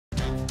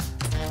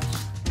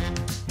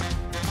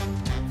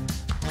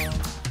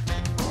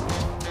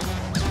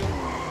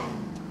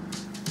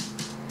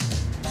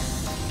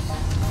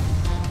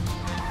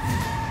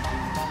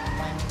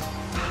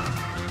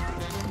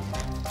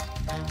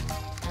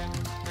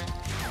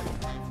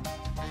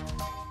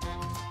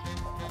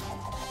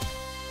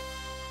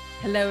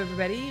Hello,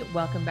 everybody.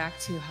 Welcome back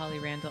to Holly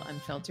Randall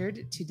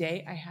Unfiltered.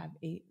 Today, I have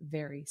a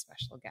very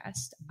special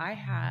guest. I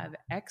have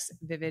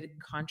ex-Vivid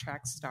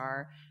contract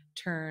star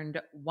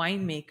turned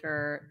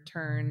winemaker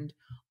turned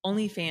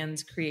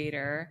Onlyfans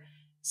creator,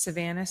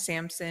 Savanna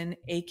Samson,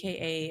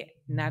 aka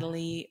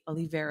Natalie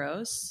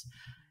Oliveros.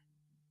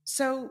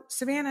 So,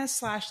 Savanna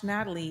 /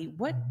 Natalie,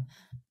 what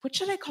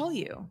should I call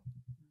you?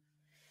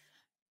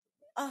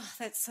 Oh,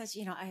 that's such,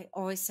 I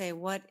always say,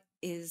 what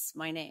is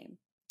my name?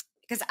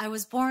 Because I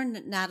was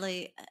born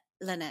Natalie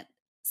Lynette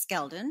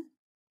Skeldon,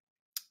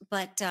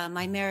 but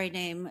my married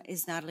name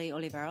is Natalie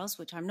Oliveros,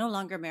 which I'm no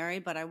longer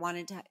married, but I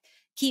wanted to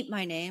keep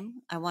my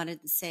name. I wanted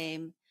the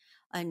same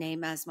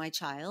name as my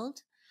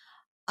child.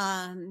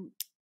 And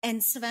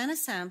Savanna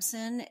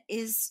Samson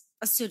is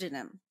a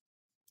pseudonym.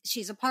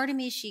 She's a part of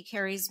me. She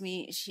carries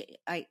me.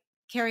 I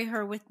carry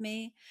her with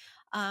me.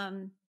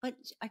 But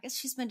I guess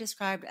she's been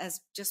described as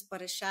just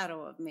but a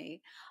shadow of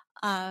me.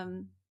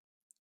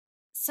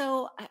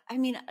 So, I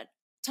mean,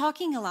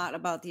 talking a lot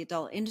about the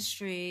adult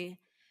industry,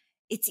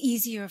 it's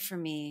easier for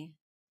me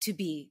to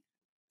be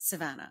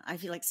Savanna. I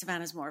feel like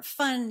Savanna's more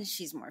fun.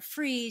 She's more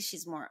free.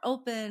 She's more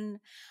open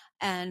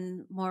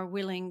and more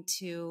willing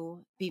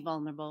to be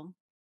vulnerable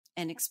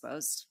and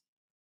exposed.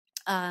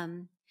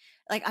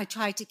 Like I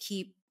try to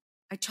keep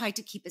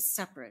it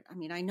separate. I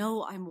mean, I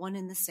know I'm one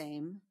and the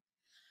same.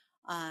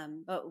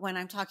 But when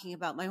I'm talking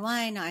about my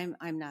wine,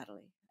 I'm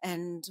Natalie.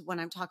 And when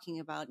I'm talking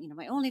about,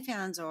 my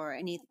OnlyFans or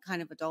any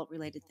kind of adult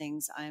related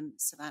things, I'm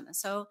Savanna.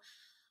 So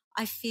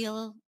I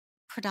feel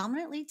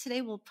predominantly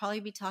today we'll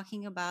probably be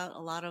talking about a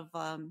lot of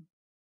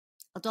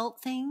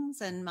adult things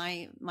and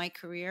my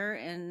career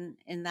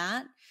in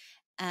that.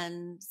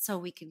 And so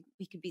we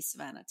could be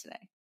Savanna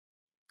today.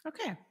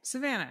 Okay,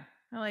 Savanna.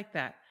 I like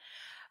that.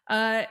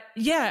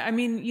 Yeah, I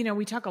mean,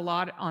 we talk a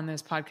lot on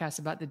this podcast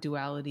about the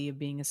duality of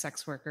being a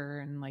sex worker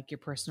and like your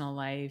personal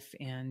life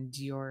and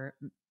your,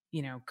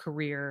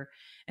 career,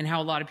 and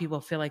how a lot of people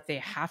feel like they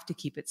have to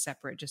keep it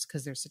separate just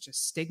because there's such a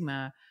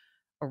stigma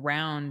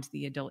around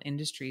the adult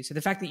industry. So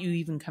the fact that you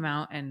even come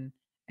out and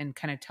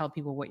kind of tell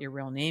people what your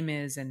real name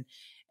is and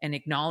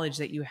acknowledge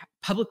that you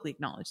publicly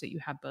acknowledge that you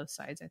have both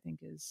sides, I think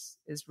is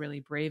really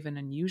brave and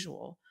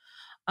unusual.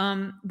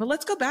 But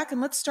let's go back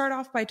and let's start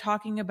off by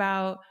talking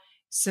about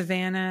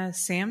Savanna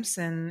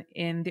Samson.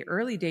 In the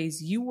early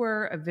days, you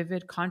were a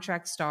Vivid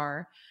contract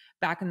star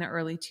back in the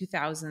early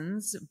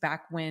 2000s,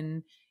 back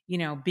when,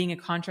 being a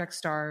contract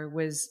star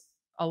was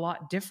a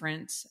lot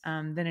different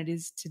than it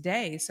is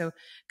today. So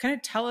kind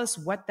of tell us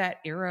what that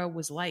era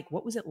was like.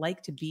 What was it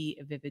like to be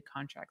a Vivid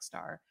contract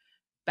star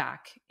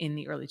back in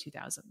the early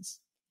 2000s?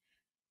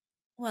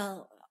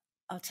 Well,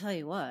 I'll tell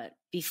you what,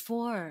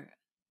 before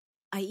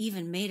I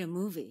even made a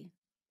movie,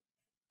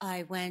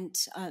 I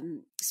went,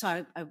 so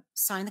I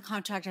signed the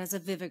contract as a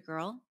Vivid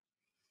girl.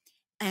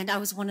 And I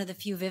was one of the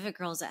few Vivid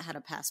girls that had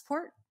a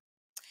passport.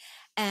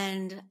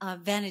 And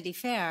Vanity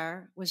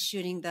Fair was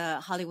shooting the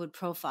Hollywood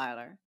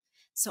Profiler.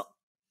 So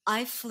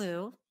I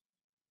flew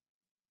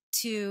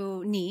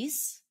to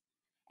Nice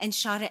and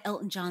shot at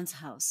Elton John's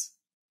house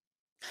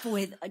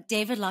with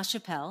David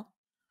LaChapelle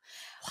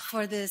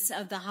for this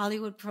the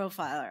Hollywood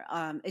Profiler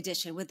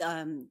edition with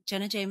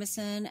Jenna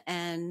Jameson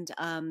and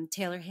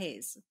Taylor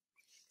Hayes.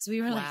 So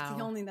we were like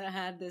the only that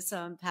had this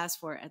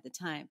passport at the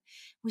time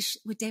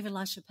with David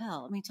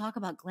LaChapelle. I mean, talk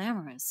about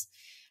glamorous.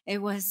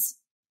 It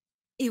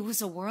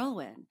was a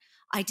whirlwind.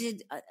 I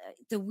did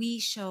the We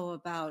show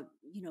about,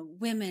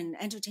 women,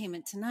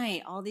 Entertainment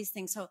Tonight, all these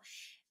things. So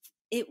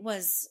it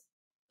was,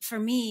 for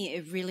me,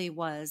 it really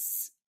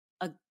was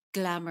a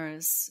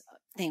glamorous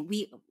thing.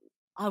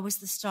 I was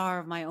the star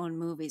of my own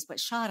movies, but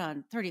shot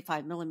on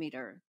 35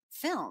 millimeter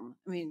film.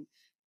 I mean,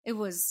 it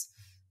was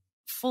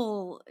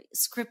full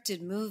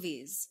scripted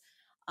movies.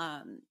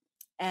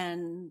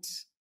 And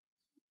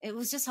it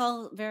was just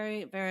all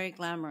very, very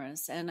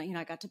glamorous. And,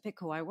 I got to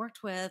pick who I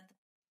worked with.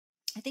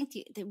 I think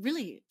the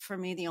really, for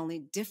me, the only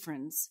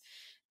difference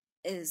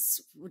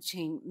is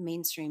between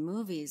mainstream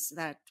movies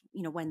that,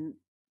 when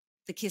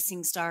the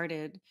kissing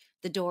started,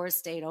 the doors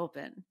stayed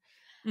open.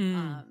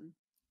 And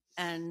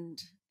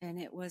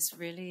it was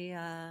really,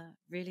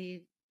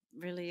 really,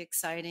 really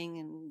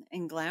exciting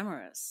and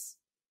glamorous.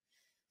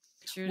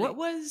 Truly. What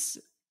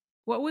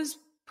was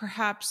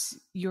perhaps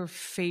your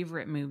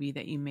favorite movie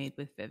that you made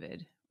with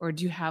Vivid? Or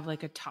do you have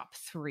like a top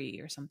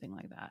 3 or something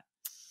like that?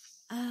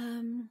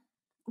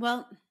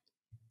 Well,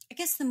 I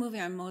guess the movie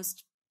I'm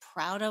most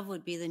proud of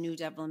would be The New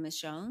Devil and Miss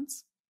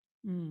Jones.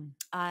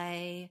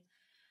 I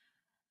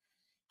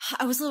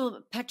was a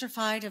little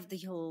petrified of the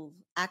whole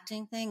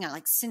acting thing.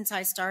 Since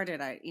I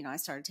started, I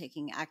started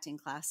taking acting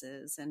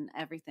classes and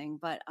everything,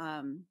 but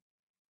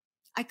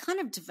I kind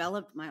of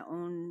developed my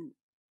own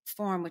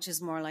form, which is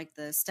more like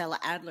the Stella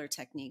Adler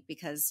technique,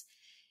 because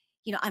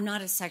I'm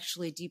not a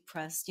sexually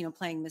depressed,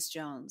 playing Miss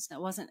Jones. I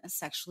wasn't a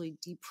sexually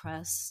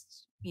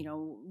depressed,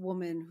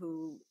 woman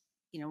who,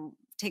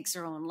 takes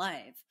her own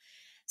life.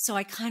 So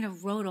I kind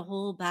of wrote a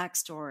whole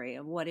backstory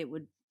of what it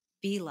would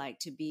be like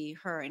to be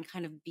her and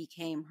kind of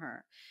became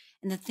her.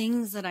 And the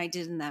things that I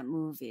did in that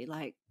movie,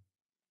 like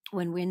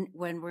when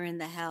we're in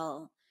the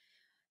hell,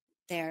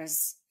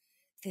 there's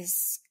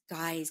this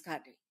guy, he's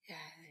got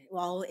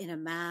all in a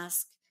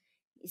mask,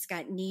 he's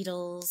got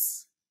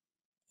needles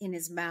in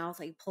his mouth,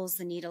 like he pulls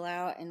the needle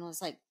out and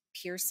was like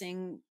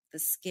piercing the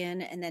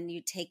skin, and then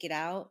you take it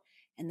out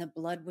and the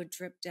blood would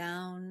drip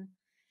down,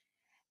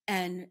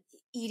 and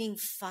eating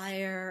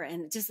fire,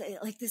 and just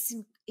like this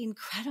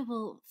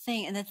incredible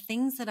thing. And the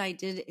things that I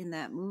did in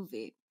that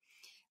movie,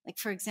 like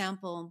for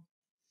example,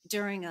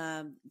 during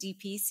a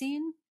DP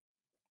scene,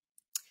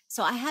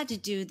 so I had to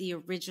do the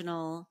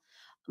original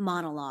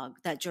monologue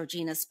that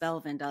Georgina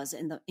Spelvin does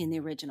in the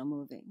original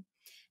movie.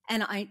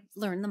 And I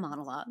learned the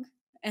monologue.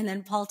 And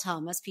then Paul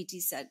Thomas,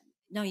 PT, said,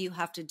 no, you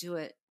have to do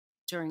it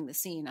during the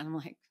scene. And I'm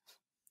like,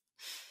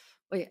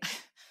 wait,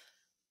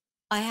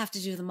 I have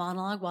to do the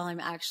monologue while I'm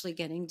actually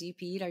getting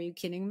DP'd? Are you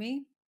kidding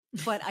me?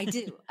 But I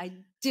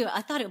do.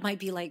 I thought it might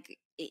be like,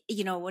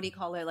 what do you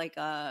call it? Like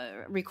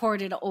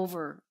recorded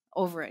over.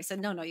 I said,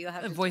 no, you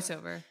have a to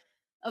voiceover.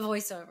 A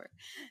voiceover.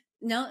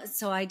 No,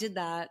 so I did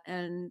that,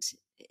 and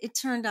it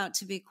turned out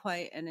to be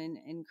quite an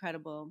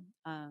incredible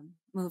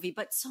movie.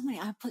 But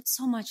I put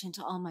so much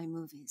into all my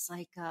movies.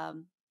 Like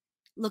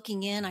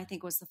Looking In, I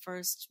think was the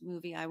first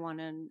movie I won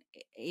an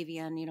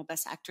AVN,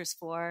 Best Actress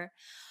for.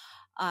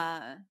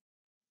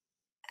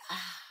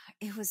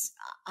 It was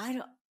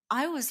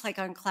I was like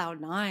on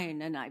cloud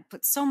nine, and I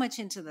put so much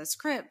into the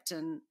script,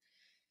 and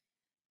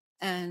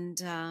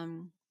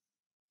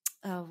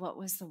what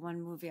was the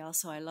one movie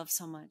also I love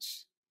so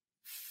much?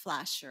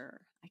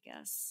 Flasher, I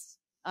guess.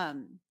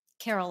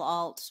 Carol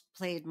Alt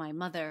played my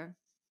mother,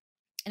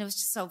 and it was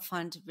just so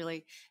fun to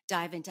really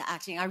dive into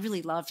acting. I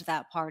really loved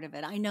that part of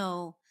it. I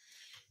know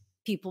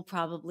people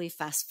probably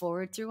fast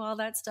forward through all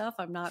that stuff.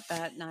 I'm not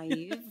that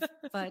naive,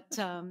 but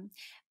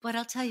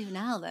I'll tell you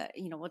now that,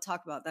 we'll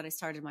talk about that. I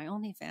started my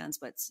Onlyfans,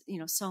 but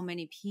so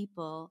many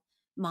people,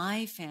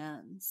 my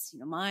fans,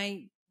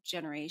 my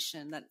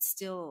generation that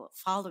still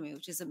follow me,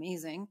 which is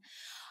amazing,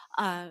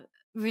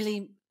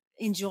 really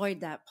enjoyed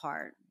that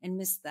part and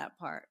missed that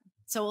part.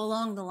 So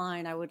along the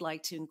line, I would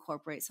like to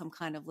incorporate some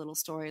kind of little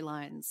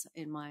storylines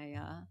in my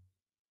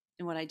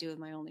in what I do with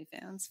my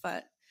OnlyFans.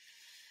 But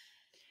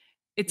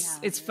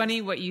it's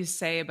funny what you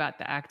say about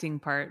the acting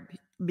part,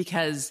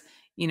 because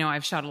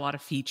I've shot a lot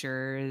of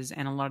features,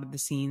 and a lot of the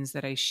scenes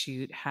that I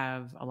shoot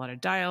have a lot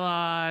of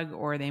dialogue,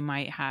 or they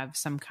might have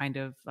some kind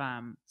of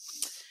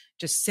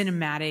just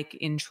cinematic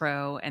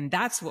intro, and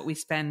that's what we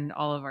spend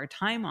all of our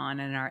time on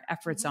and our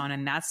efforts on,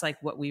 and that's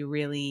like what we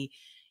really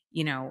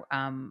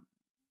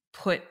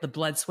put the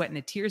blood, sweat, and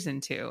the tears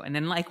into. And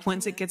then like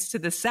once it gets to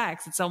the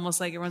sex, it's almost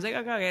like everyone's like,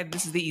 okay,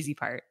 this is the easy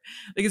part.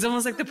 Like it's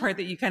almost like the part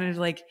that you kind of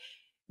like,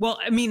 well,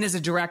 I mean, as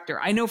a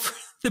director, I know for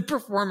the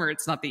performer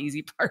it's not the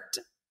easy part,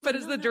 but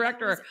as the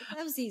director,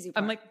 that was the easy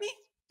part. I'm like,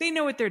 they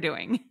know what they're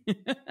doing.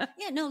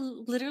 Yeah,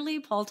 no, literally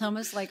Paul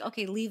Thomas, like,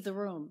 okay, leave the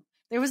room.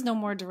 There was no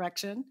more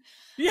direction.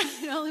 Yeah.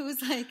 It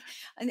was like,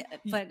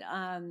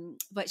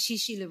 but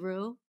Shishi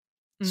LaRue,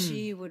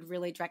 she would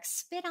really direct,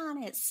 spit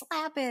on it,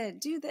 slap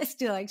it, do this,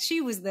 like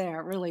she was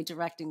there really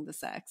directing the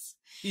sex.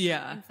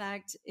 Yeah.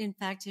 In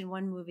fact, in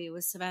one movie it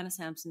was Savanna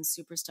Samson,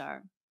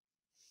 Superstar.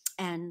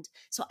 And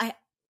so I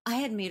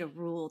had made a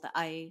rule that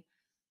I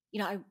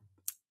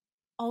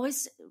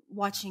always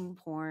watching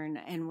porn,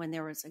 and when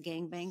there was a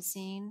gangbang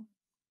scene,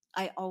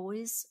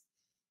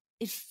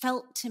 it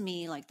felt to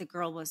me like the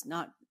girl was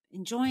not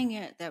enjoying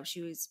it, that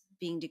she was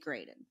being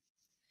degraded.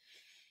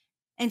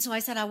 And so I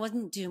said I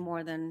wouldn't do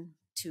more than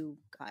 2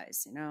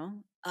 guys, it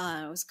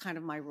was kind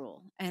of my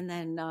rule. And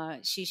then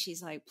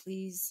she's like,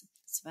 please,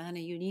 Savannah,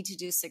 you need to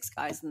do 6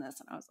 guys in this.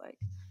 And I was like,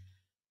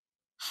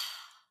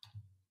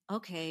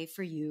 okay,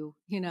 for you,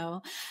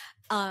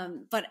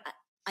 but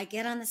I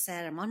get on the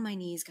set, I'm on my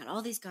knees, got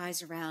all these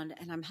guys around,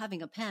 and I'm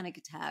having a panic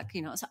attack,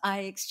 so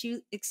I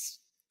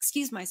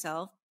excuse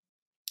myself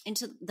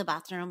into the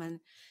bathroom. And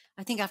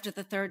I think after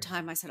the 3rd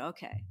time I said,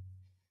 okay,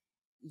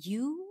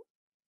 you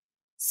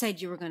said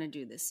you were going to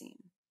do this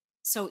scene.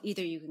 So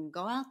either you can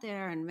go out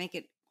there and make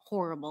it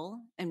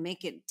horrible and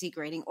make it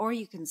degrading, or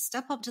you can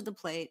step up to the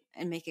plate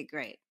and make it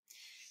great.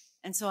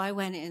 And so I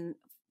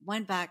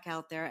went back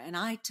out there and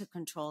I took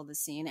control of the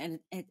scene, and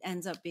it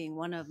ends up being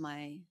one of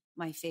my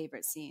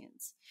favorite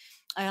scenes.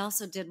 I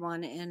also did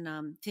one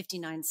in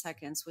 59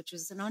 Seconds, which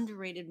was an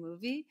underrated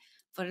movie,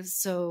 but it's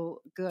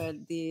so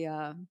good.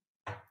 The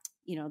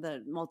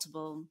the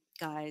multiple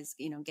guys,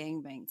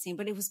 gangbang scene,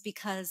 but it was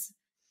because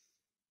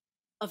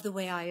of the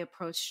way I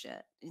approached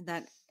it,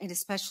 and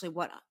especially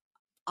what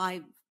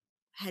I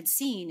had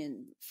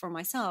seen for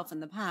myself in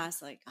the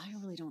past. Like, I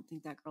really don't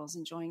think that girl's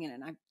enjoying it,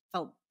 and I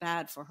felt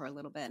bad for her a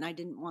little bit, and I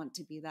didn't want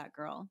to be that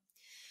girl.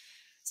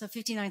 So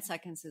 59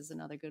 Seconds is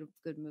another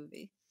good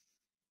movie.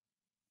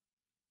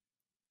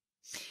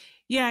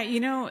 Yeah,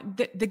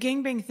 the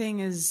gangbang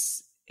thing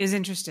is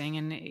interesting,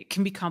 and it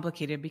can be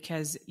complicated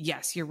because,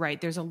 yes, you're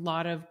right. There's a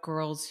lot of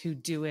girls who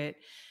do it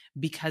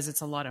because it's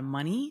a lot of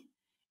money,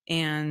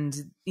 and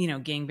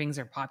gangbangs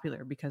are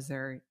popular because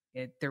they're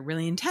they're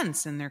really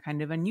intense and they're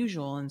kind of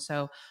unusual. And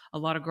so a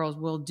lot of girls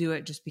will do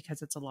it just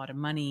because it's a lot of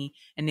money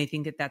and they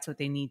think that that's what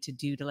they need to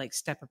do to like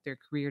step up their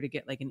career to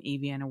get like an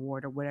AVN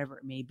award or whatever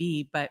it may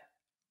be. But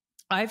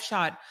I've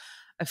shot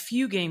a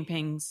few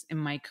gangbangs in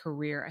my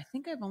career. I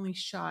think I've only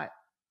shot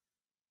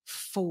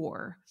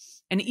 4.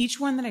 And each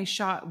one that I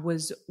shot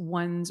was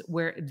ones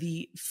where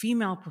the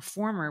female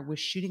performer was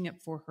shooting it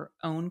for her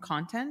own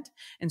content.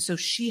 And so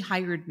she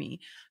hired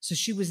me. So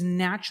she was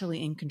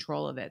naturally in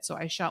control of it. So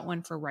I shot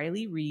one for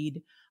Riley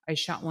Reid. I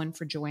shot one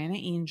for Joanna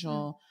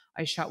Angel.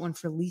 I shot one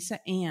for Lisa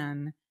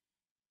Ann.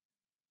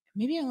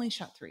 Maybe I only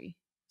shot 3.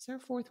 Is there a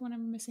 4th one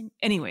I'm missing?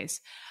 Anyways.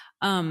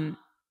 And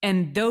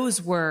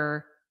those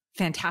were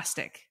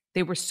fantastic.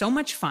 They were so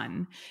much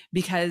fun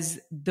because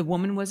the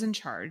woman was in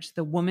charge.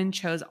 The woman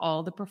chose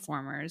all the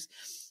performers.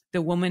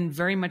 The woman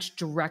very much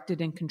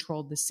directed and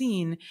controlled the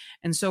scene.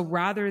 And so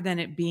rather than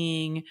it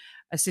being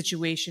a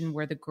situation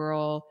where the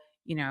girl,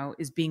 you know,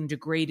 is being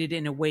degraded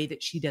in a way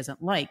that she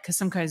doesn't like, because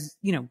sometimes,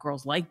 you know,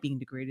 girls like being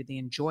degraded, they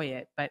enjoy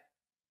it, but,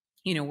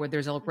 you know, where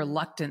there's a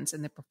reluctance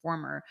in the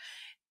performer,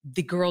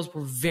 the girls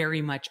were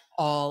very much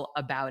all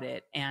about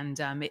it. And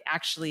it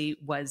actually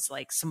was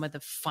like some of the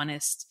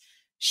funnest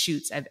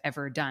shoots I've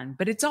ever done,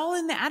 but it's all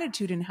in the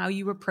attitude and how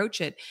you approach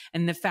it.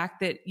 And the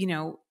fact that, you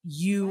know,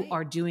 you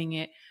are doing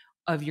it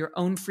of your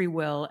own free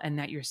will and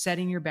that you're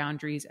setting your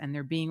boundaries and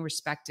they're being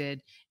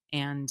respected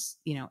and,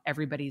 you know,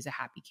 everybody's a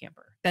happy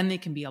camper. Then they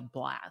can be a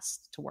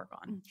blast to work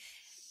on.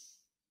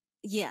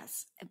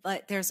 Yes.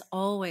 But there's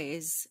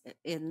always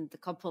in the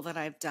couple that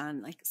I've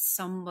done, like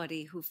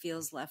somebody who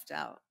feels left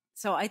out.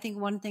 So I think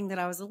one thing that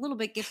I was a little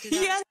bit gifted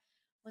at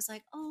was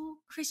like, oh,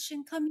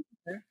 Christian, come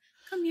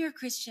here,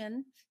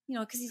 Christian, you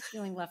know, because he's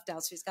feeling left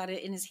out. So he's got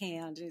it in his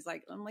hand. And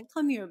I'm like,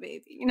 come here,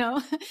 baby, you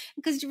know,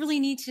 because you really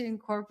need to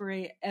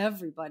incorporate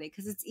everybody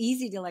because it's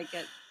easy to like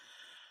get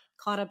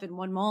caught up in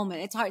one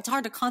moment. It's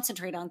hard to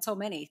concentrate on so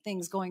many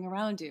things going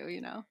around you,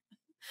 you know?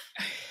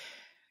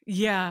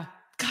 Yeah.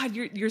 God,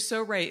 you're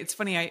so right. It's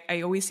funny.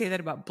 I always say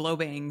that about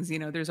blowbangs. You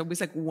know, there's always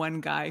like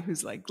one guy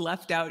who's like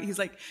left out. He's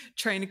like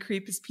trying to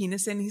creep his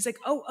penis in. He's like,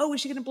 oh,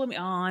 is she going to blow me?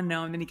 Oh,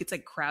 no. And then he gets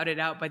like crowded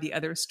out by the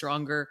other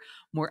stronger,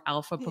 more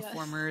alpha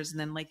performers. And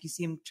then like you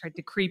see him try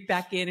to creep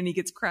back in and he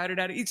gets crowded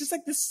out. He's just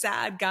like this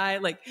sad guy,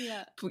 like,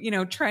 you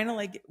know, trying to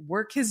like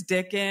work his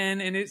dick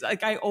in. And it's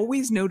like, I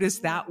always notice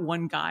that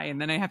one guy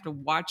and then I have to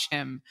watch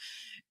him.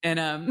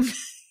 And,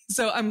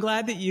 so I'm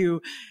glad that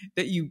you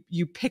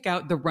pick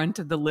out the runt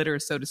of the litter,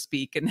 so to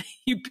speak, and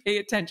you pay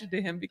attention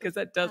to him because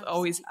that does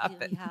always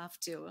happen. You have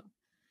to,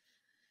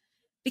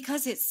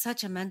 because it's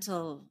such a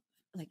mental,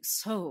 like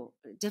so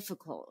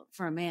difficult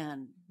for a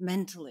man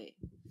mentally.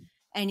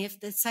 And if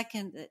the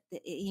second that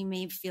he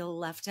may feel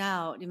left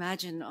out,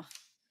 imagine, oh,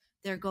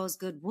 there goes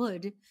good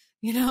wood,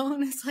 you know?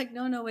 And it's like,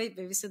 no, wait,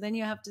 baby. So then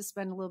you have to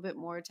spend a little bit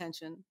more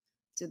attention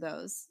to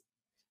those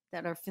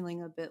that are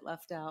feeling a bit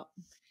left out,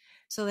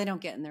 so they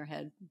don't get in their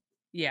head.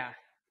 Yeah,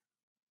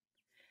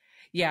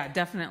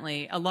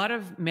 definitely. A lot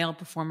of male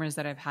performers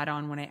that I've had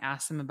on when I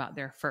ask them about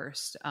their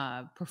first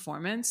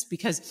performance,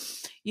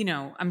 because, you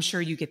know, I'm sure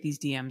you get these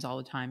DMs all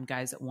the time,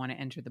 guys that want to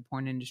enter the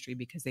porn industry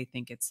because they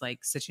think it's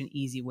like such an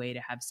easy way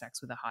to have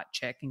sex with a hot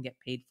chick and get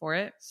paid for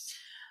it.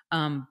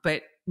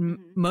 But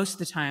most of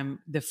the time,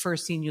 the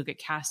first scene you'll get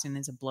cast in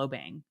is a blow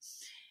bang.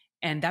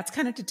 And that's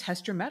kind of to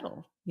test your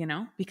mettle, you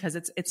know, because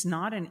it's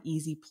not an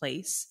easy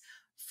place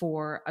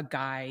for a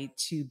guy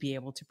to be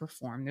able to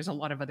perform. There's a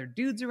lot of other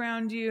dudes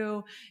around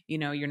you, you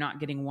know, you're not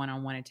getting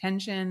one-on-one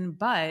attention,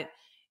 but,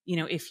 you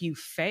know, if you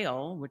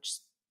fail, which,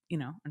 you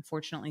know,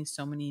 unfortunately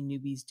so many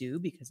newbies do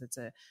because it's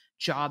a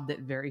job that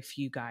very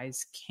few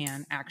guys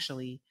can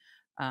actually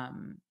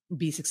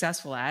be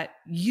successful at,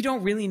 you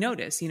don't really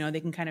notice, you know, they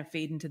can kind of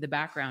fade into the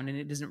background and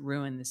it doesn't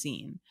ruin the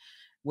scene.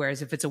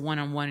 Whereas if it's a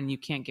one-on-one and you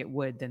can't get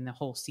wood, then the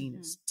whole scene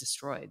is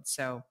destroyed.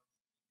 So,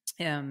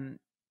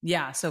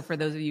 yeah. So for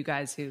those of you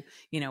guys who,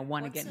 you know,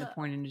 want to get in the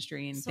porn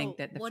industry and think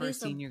that the first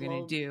scene you're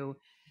going to do.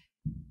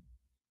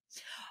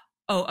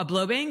 Oh, a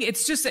blowbang.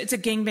 It's a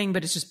gangbang,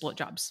 but it's just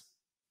blowjobs.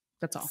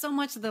 That's all. So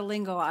much of the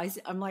lingo.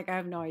 I'm like, I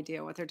have no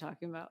idea what they're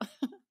talking about.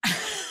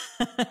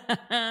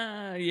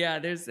 Yeah.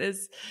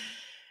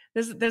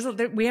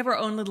 We have our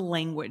own little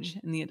language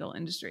in the adult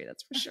industry.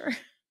 That's for sure.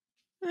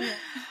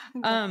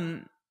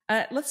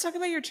 Let's talk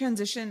about your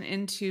transition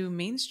into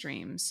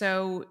mainstream.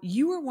 So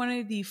you were one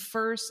of the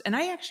first, and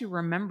I actually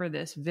remember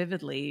this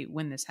vividly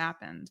when this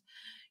happened.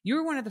 You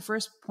were one of the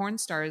first porn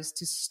stars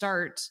to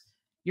start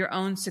your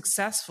own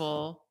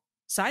successful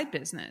side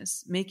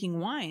business, making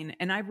wine.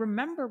 And I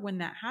remember when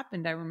that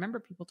happened, I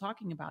remember people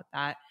talking about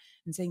that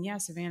and saying, yeah,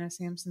 Savanna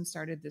Samson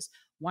started this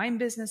wine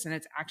business and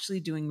it's actually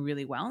doing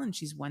really well. And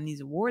she's won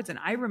these awards. And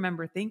I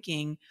remember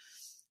thinking,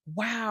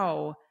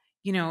 wow,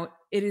 you know,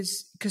 it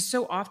is because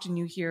so often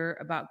you hear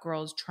about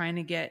girls trying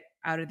to get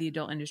out of the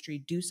adult industry,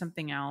 do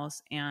something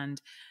else.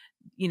 And,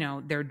 you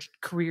know, their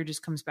career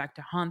just comes back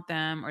to haunt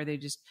them, or they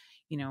just,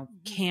 you know,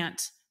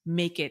 can't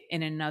make it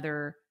in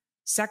another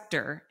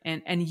sector.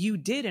 And you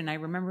did. And I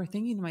remember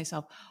thinking to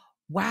myself,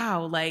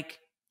 wow, like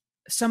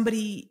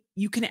somebody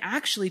you can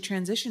actually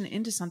transition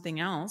into something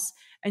else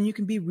and you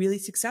can be really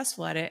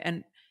successful at it.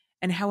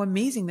 And how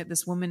amazing that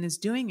this woman is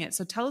doing it.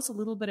 So tell us a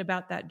little bit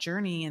about that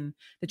journey and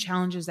the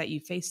challenges that you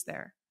faced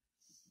there.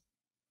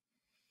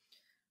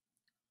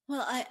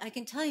 Well, I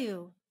can tell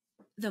you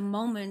the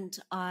moment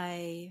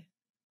I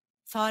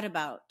thought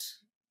about,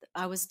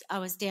 I was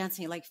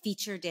dancing, like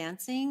feature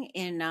dancing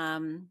in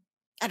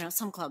I don't know,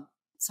 some club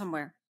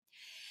somewhere.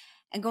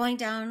 And going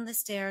down the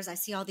stairs, I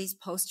see all these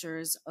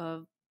posters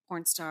of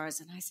porn stars,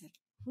 and I said,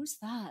 "Who's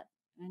that?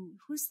 And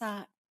who's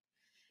that?"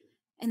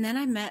 And then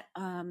I met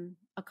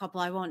a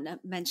couple. I won't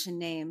mention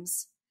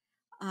names.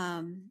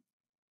 Um,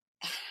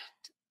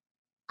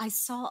 I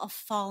saw a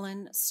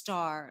fallen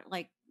star.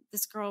 Like,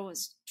 this girl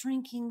was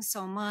drinking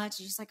so much.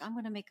 She's like, "I'm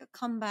going to make a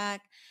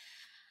comeback."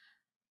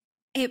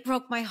 It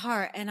broke my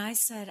heart. And I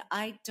said,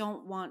 I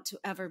don't want to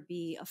ever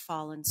be a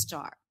fallen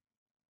star.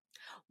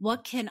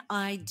 What can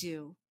I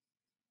do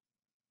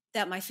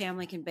that my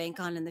family can bank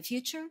on in the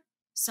future?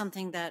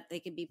 Something that they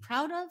can be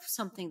proud of,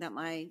 something that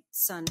my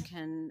son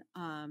can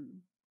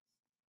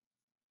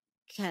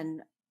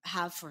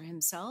have for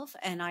himself.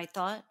 And I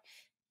thought,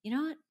 you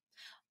know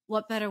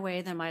what better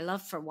way than my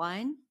love for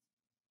wine?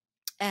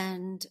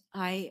 And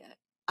I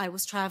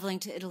was traveling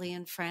to Italy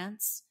and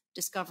France,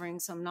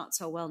 discovering some not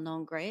so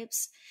well-known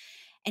grapes,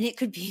 and it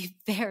could be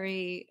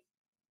very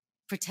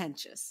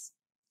pretentious.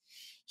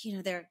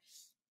 They're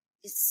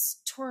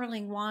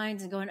twirling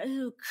wines and going,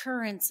 "Oh,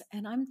 currants."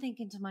 And I'm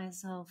thinking to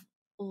myself,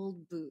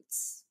 old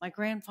boots, my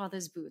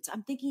grandfather's boots.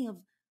 I'm thinking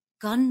of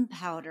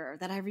gunpowder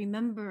that I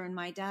remember in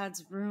my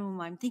dad's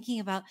room. I'm thinking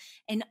about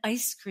an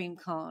ice cream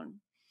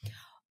cone.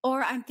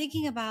 Or I'm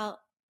thinking about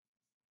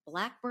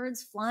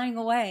blackbirds flying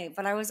away.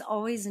 But I was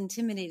always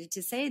intimidated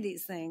to say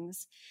these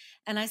things.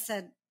 And I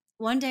said,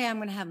 one day I'm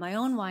going to have my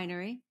own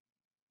winery,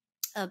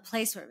 a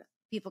place where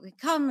people can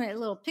come, a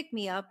little pick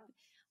me up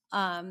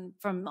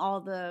from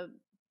all the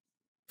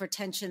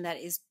pretension that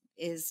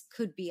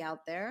could be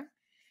out there.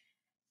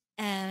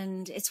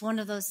 And it's one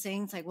of those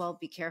things like, well,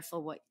 be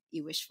careful what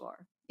you wish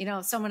for.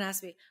 Someone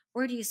asked me,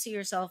 where do you see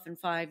yourself in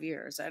 5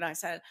 years? And I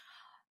said,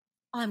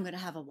 I'm going to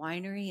have a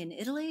winery in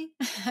Italy,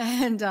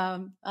 and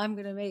I'm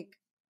going to make,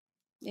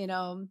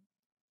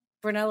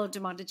 Brunello di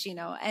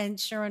Montalcino. And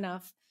sure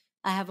enough,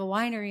 I have a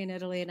winery in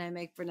Italy, and I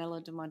make Brunello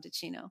di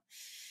Montalcino.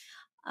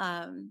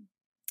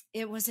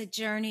 It was a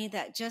journey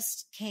that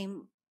just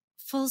came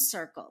full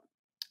circle.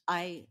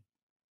 I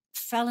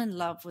fell in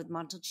love with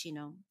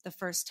Montalcino the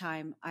first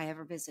time I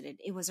ever visited.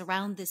 It was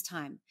around this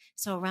time,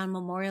 so around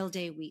Memorial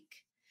Day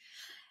week.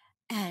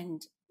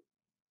 And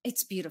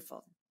it's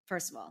beautiful,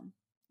 first of all.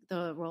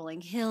 The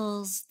rolling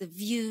hills, the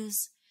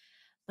views,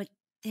 but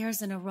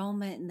there's an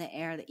aroma in the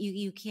air that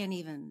you can't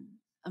even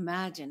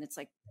imagine. It's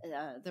like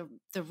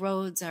the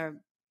roads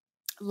are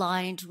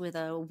lined with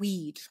a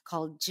weed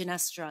called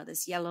ginestra,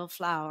 this yellow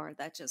flower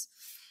that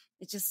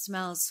it just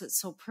smells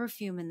so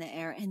perfume in the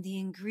air, and the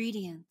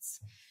ingredients.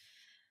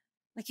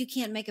 Like, you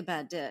can't make a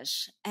bad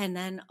dish. And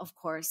then, of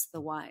course, the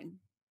wine.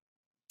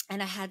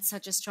 And I had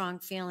such a strong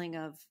feeling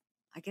of,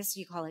 I guess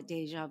you call it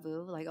deja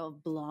vu, like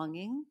of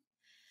belonging.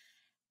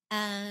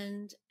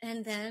 And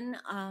then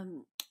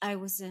I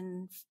was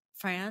in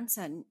France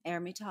and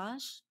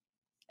Hermitage,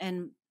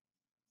 and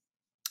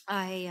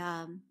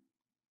I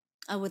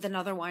with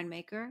another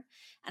winemaker,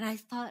 and I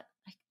thought,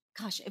 like,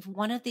 gosh, if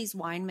one of these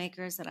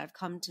winemakers that I've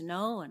come to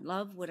know and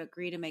love would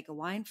agree to make a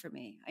wine for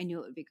me, I knew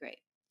it would be great.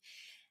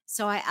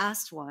 So I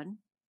asked one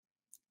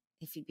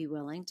if he'd be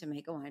willing to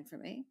make a wine for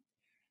me.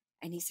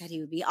 And he said he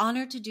would be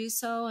honored to do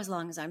so as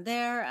long as I'm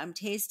there. I'm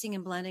tasting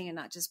and blending and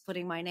not just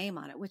putting my name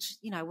on it, which,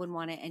 I wouldn't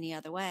want it any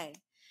other way.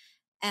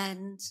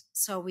 And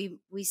so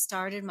we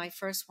started. My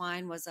first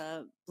wine was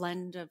a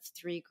blend of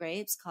 3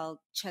 grapes called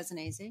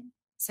Cesanese,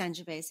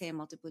 Sangiovese, and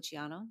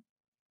Montepulciano.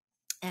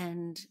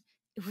 And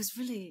it was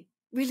really,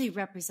 really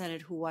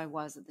represented who I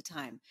was at the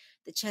time.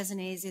 The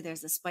Cesanese,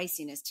 there's a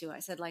spiciness to it. I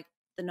said, like,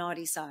 the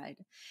naughty side.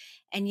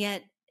 And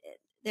yet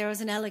there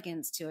was an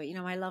elegance to it.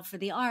 My love for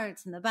the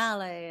arts and the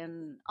ballet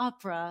and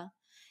opera,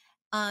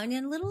 and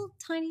then little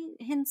tiny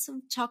hints of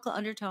chocolate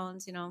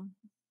undertones.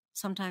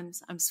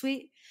 Sometimes I'm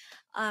sweet.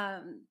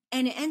 And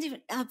it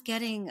ended up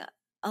getting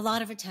a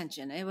lot of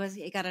attention.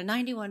 It got a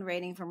 91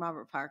 rating from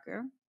Robert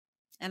Parker.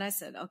 And I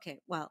said, okay,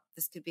 well,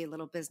 this could be a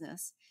little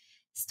business.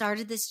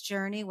 Started this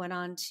journey, went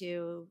on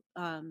to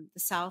the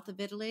south of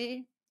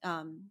Italy,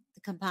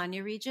 the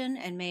Campania region,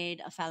 and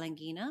made a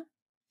Falanghina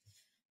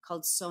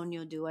called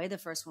Sogno Due. The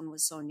first one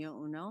was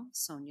Sogno Uno,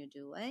 Sogno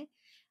Due.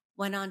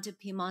 Went on to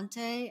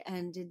Piemonte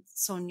and did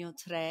Sogno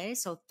Tre,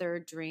 so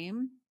Third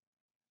Dream.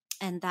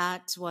 And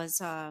that was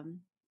 100%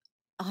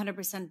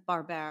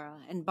 Barbera.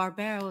 And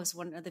Barbera was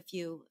one of the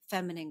few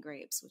feminine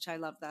grapes, which I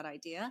love that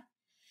idea.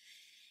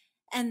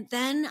 And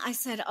then I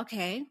said,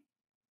 okay,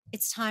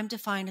 it's time to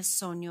find a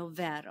Sogno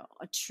Vero,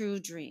 a true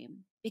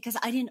dream, because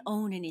I didn't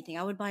own anything.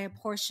 I would buy a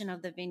portion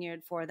of the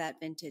vineyard for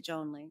that vintage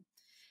only.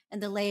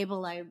 And the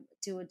label, I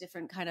do a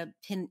different kind of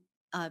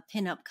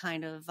pin-up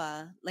kind of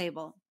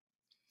label.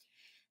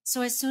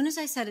 So as soon as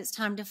I said it's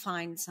time to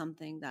find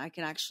something that I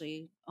could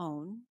actually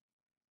own,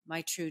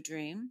 my true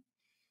dream.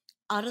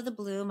 Out of the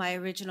blue, my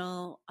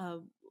original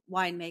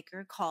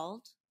winemaker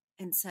called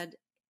and said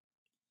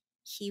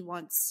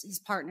his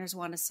partners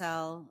want to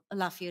sell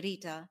La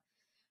Fiorita,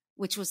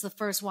 which was the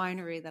first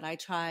winery that I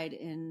tried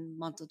in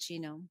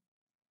Montalcino.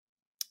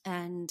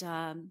 And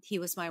he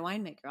was my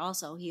winemaker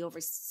also. He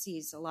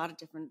oversees a lot of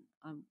different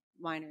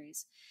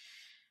wineries.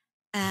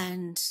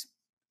 And,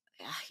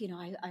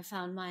 I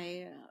found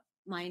my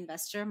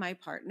investor, my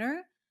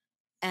partner.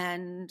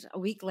 And a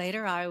week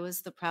later, I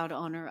was the proud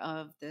owner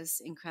of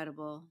this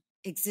incredible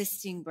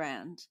existing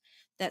brand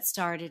that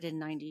started in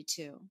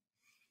 92.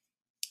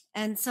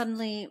 And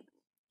suddenly,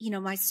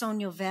 my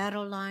Sonio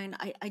Vero line,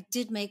 I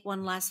did make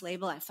one last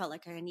label. I felt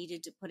like I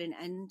needed to put an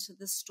end to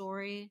the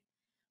story,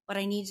 but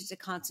I needed to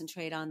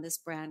concentrate on this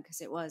brand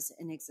because it was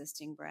an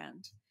existing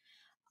brand.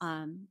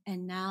 And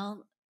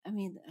now,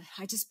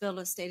 I just built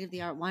a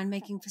state-of-the-art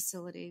winemaking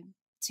facility.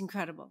 It's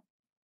incredible.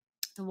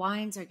 The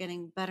wines are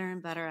getting better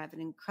and better. I have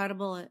an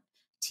incredible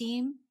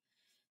team,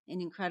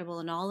 an incredible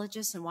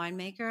enologist and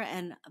winemaker.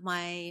 And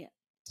my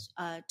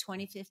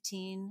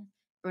 2015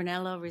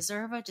 Brunello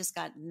Reserva just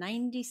got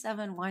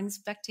 97 wine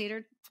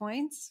spectator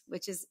points,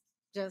 which is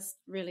just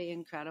really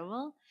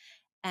incredible.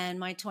 And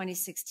my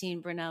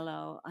 2016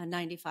 Brunello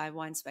 95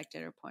 wine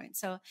spectator points.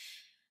 So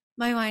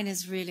my wine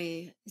is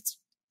really,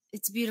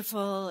 it's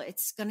beautiful.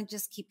 It's going to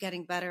just keep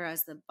getting better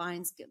as the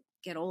vines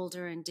get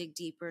older and dig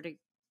deeper to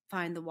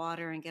find the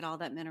water and get all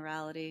that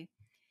minerality.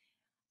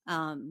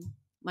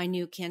 My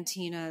new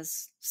cantina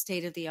is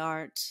state of the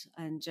art,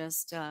 and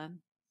just,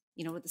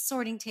 with the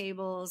sorting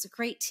tables, a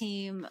great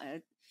team,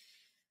 a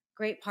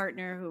great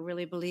partner who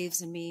really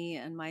believes in me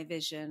and my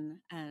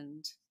vision.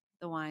 And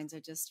the wines are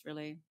just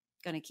really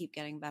going to keep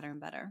getting better and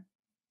better.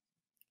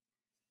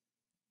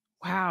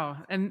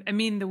 Wow. And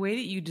the way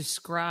that you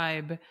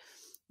describe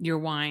your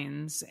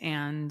wines,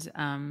 and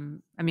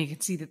you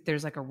can see that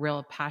there's like a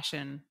real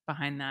passion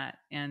behind that.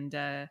 And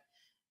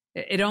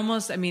it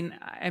almost,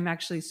 I'm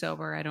actually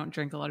sober. I don't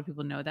drink. A lot of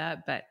people know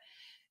that, but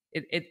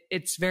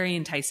it's very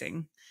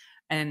enticing.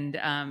 And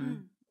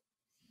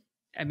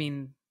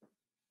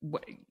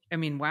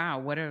wow,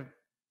 what a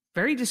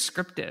very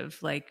descriptive,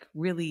 like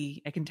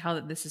really, I can tell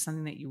that this is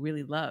something that you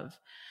really love.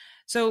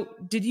 So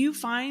did you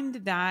find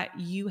that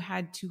you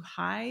had to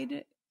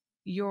hide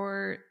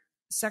your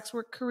sex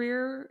work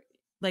career?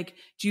 Like,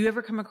 do you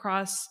ever come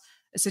across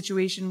a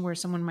situation where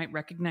someone might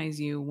recognize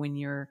you when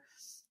you're,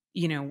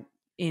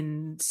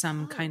 in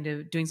some kind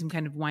of doing some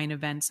kind of wine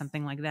event,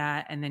 something like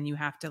that, and then you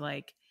have to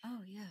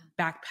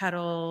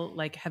backpedal?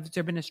 Like, has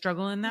there been a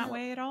struggle in that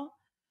way at all?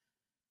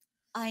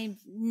 I've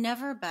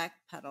never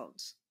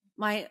backpedaled.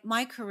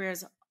 My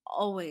career's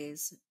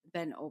always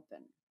been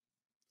open.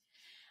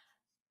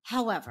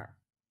 However,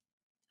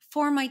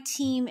 for my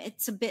team,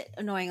 it's a bit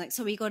annoying. Like,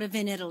 so we go to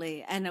Vin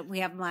Italy and we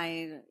have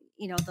my,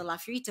 the La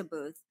Fiorita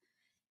booth.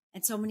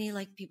 And so many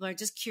people are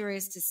just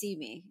curious to see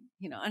me,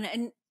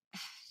 and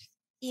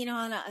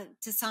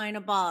to sign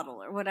a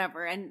bottle or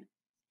whatever. And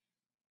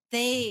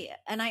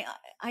I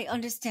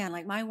understand,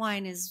 like, my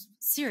wine is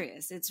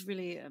serious. It's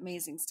really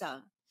amazing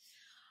stuff.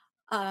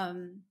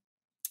 And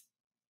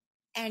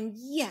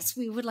yes,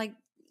 we would like,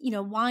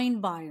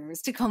 wine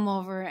buyers to come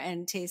over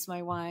and taste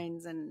my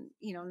wines, and,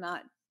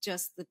 not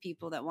just the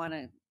people that want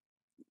to,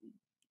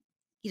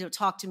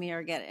 talk to me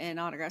or get an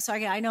autograph. So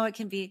I know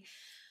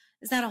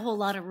there's not a whole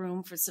lot of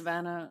room for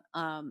Savanna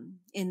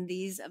in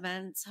these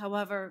events.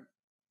 However,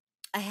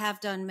 I have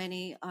done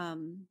many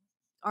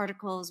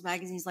articles,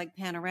 magazines like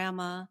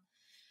Panorama.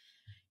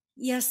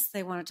 Yes,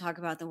 they want to talk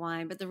about the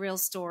wine, but the real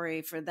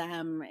story for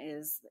them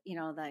is,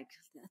 like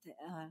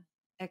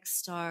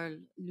X-Star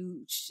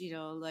Luce,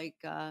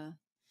 the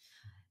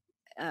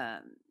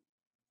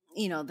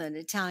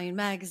Italian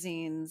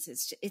magazines.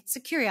 It's a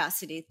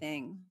curiosity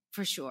thing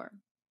for sure.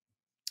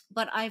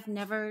 But I've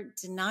never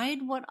denied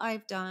what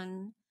I've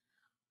done.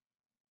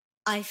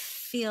 I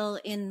feel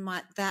in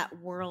that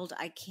world,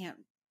 I can't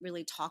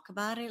really talk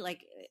about it.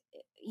 Like,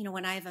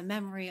 when I have a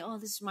memory,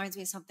 this reminds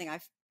me of something, I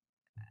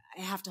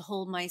have to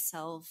hold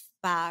myself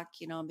back,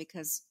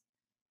 because,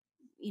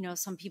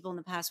 some people in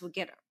the past would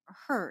get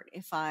hurt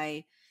if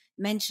I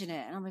mention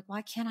it. And I'm like,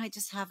 why can't I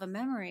just have a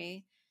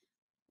memory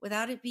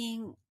without it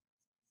being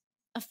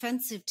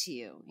offensive to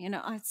you?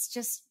 It's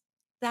just,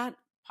 that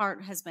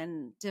part has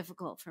been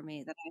difficult for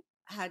me, that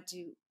I had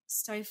to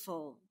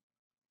stifle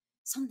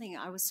something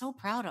I was so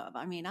proud of.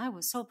 I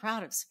was so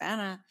proud of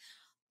Savanna.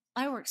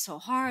 I worked so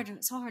hard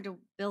to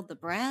build the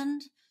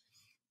brand,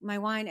 my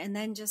wine, and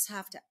then just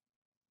have to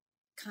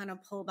kind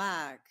of pull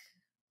back,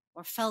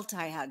 or felt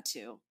I had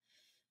to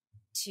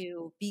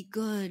be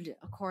good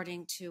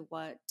according to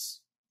what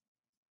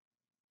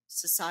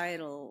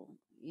societal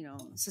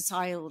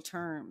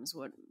terms,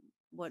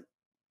 what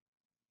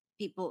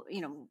people,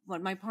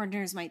 what my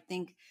partners might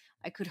think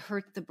I could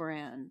hurt the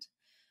brand.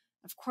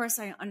 Of course,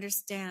 I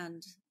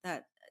understand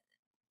that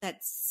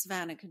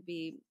Savanna could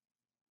be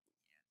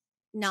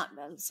not,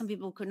 some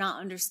people could not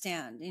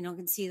understand,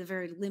 can see the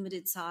very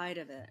limited side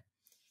of it,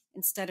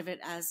 instead of it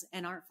as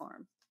an art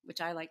form, which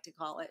I like to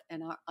call it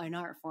an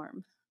art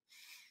form.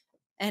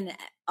 an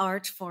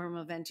art form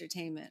of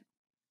entertainment,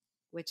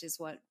 which is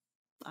what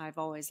I've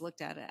always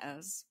looked at it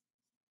as.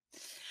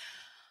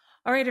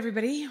 All right,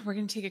 everybody, we're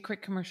going to take a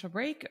quick commercial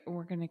break.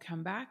 We're going to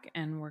come back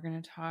and we're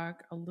going to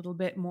talk a little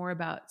bit more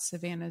about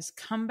Savanna's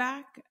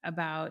comeback,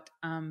 about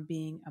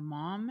being a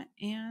mom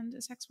and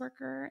a sex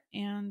worker,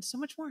 and so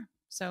much more.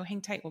 So hang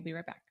tight. We'll be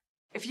right back.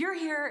 If you're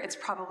here, it's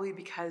probably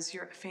because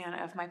you're a fan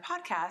of my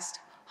podcast,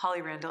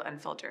 Holly Randall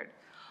Unfiltered.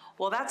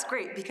 Well, that's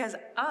great because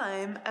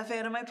I'm a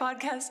fan of my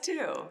podcast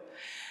too.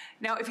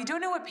 Now, if you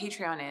don't know what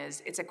Patreon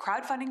is, it's a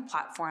crowdfunding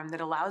platform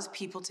that allows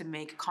people to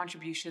make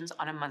contributions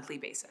on a monthly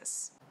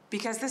basis.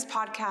 Because this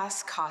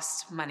podcast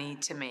costs money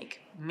to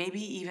make,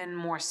 maybe even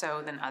more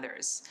so than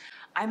others.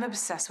 I'm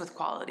obsessed with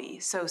quality.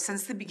 So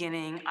since the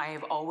beginning, I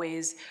have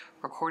always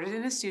recorded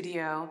in a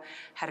studio,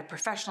 had a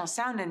professional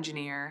sound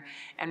engineer,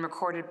 and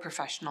recorded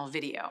professional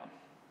video.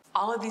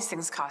 All of these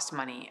things cost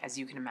money, as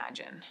you can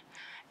imagine.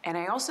 And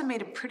I also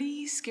made a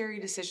pretty scary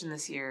decision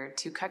this year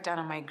to cut down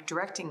on my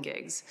directing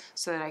gigs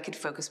so that I could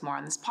focus more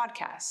on this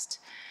podcast,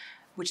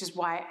 which is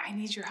why I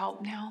need your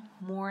help now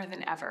more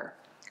than ever.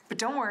 But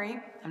don't worry,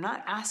 I'm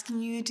not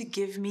asking you to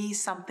give me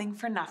something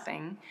for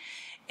nothing.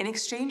 In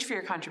exchange for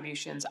your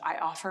contributions, I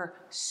offer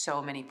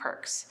so many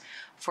perks.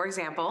 For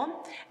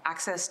example,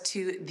 access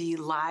to the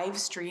live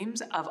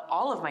streams of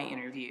all of my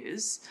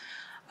interviews,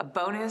 a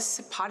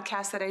bonus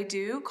podcast that I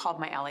do called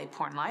My LA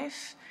Porn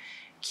Life,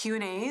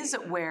 Q&As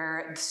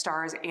where the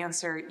stars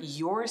answer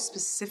your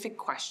specific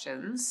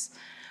questions,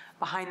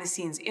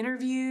 behind-the-scenes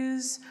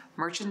interviews,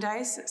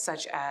 merchandise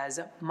such as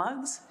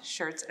mugs,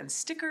 shirts, and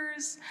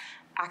stickers,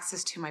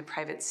 access to my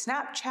private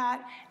Snapchat,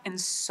 and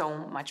so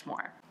much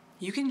more.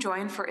 You can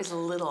join for as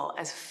little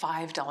as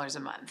 $5 a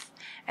month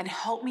and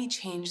help me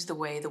change the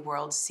way the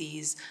world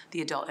sees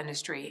the adult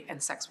industry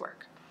and sex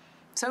work.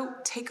 So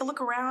take a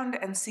look around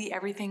and see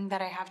everything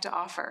that I have to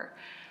offer.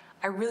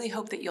 I really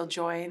hope that you'll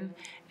join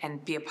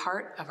and be a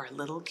part of our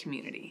little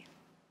community.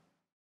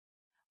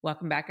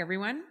 Welcome back,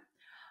 everyone.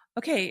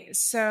 Okay,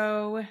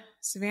 so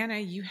Savanna,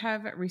 you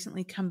have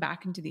recently come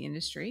back into the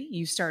industry.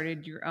 You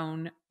started your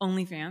own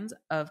Onlyfans,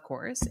 of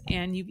course,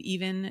 and you've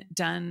even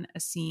done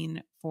a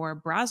scene for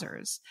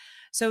Brazzers.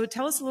 So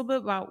tell us a little bit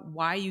about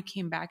why you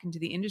came back into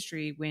the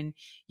industry when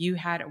you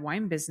had a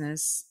wine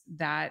business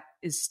that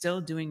is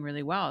still doing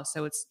really well.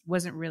 So it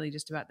wasn't really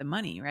just about the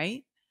money,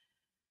 right?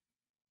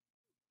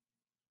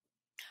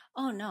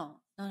 Oh, no.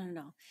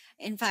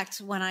 In fact,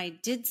 when I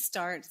did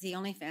start the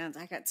OnlyFans,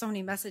 I got so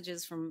many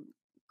messages from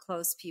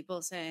close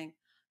people saying,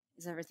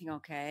 is everything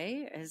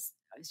okay? Is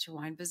your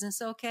wine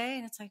business okay?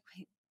 And it's like,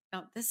 wait,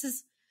 no,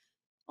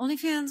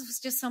 OnlyFans was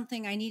just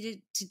something I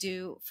needed to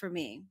do for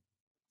me.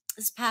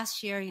 This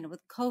past year, with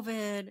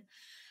COVID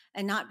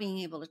and not being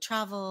able to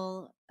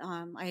travel,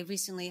 I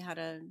recently had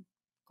a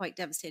quite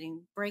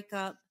devastating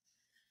breakup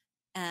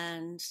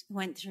and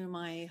went through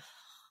my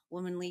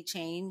womanly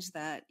change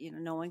that,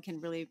 no one can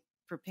really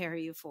prepare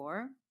you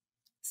for.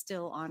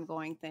 Still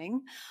ongoing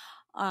thing.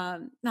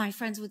 My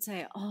friends would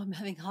say, oh, I'm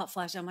having hot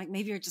flash. I'm like,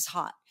 maybe you're just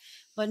hot.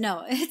 But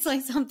no, it's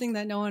like something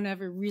that no one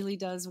ever really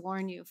does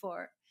warn you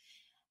for.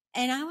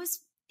 And I was,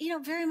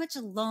 very much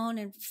alone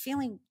and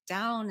feeling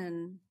down.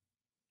 And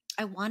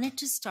I wanted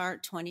to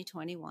start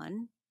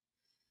 2021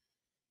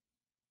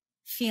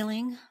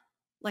 feeling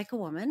like a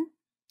woman.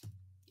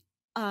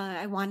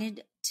 I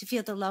wanted to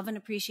feel the love and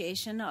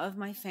appreciation of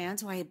my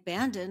fans who I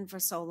abandoned for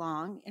so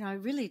long. I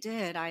really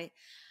did.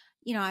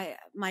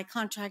 My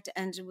contract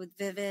ended with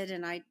Vivid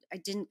and I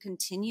didn't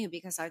continue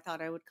because I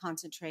thought I would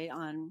concentrate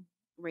on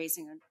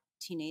raising a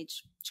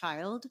teenage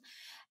child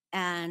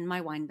and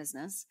my wine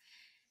business.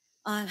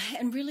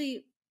 And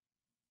really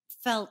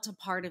felt a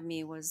part of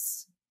me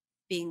was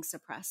being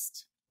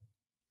suppressed.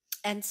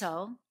 And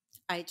so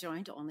I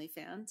joined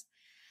OnlyFans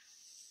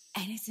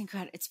and it's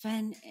incredible. It's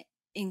been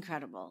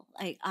incredible.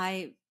 Like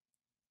I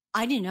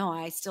didn't know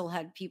I still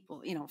had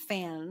people,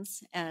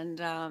 fans, and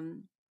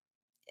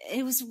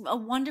it was a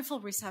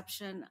wonderful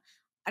reception.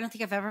 I don't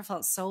think I've ever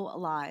felt so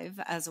alive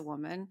as a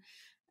woman.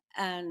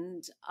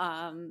 And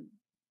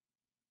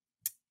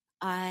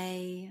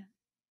I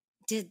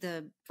did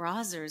the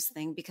Brazzers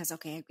thing because,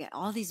 okay, I get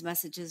all these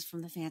messages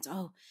from the fans.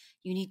 Oh,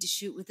 you need to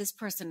shoot with this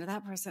person or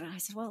that person. And I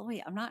said, well,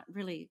 wait, I'm not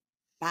really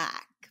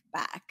back.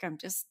 I'm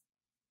just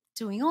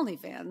doing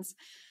OnlyFans.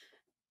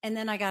 And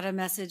then I got a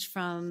message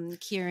from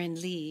Kieran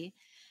Lee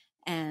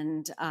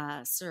and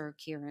Sir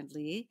Kieran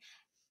Lee,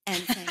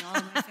 and saying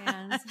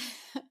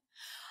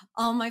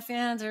all my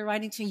fans are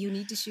writing to me, you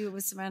need to shoot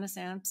with Savanna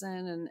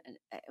Samson. And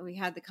we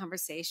had the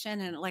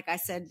conversation. And like I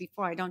said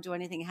before, I don't do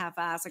anything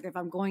half-assed. Like if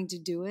I'm going to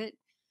do it,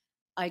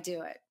 I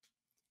do it.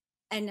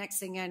 And next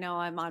thing I know,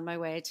 I'm on my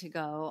way to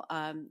go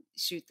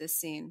shoot this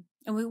scene.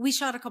 And we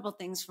shot a couple of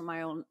things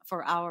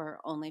for our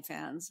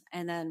OnlyFans,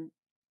 and then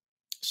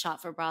shot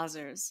for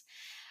Brazzers.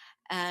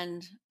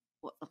 And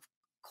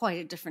quite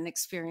a different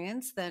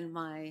experience than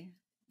my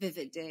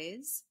Vivid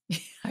days.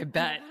 I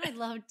bet.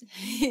 What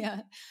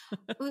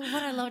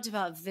I loved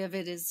about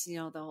Vivid is,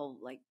 the whole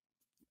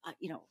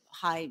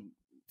high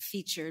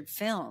featured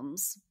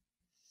films.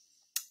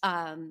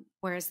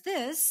 Whereas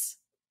this,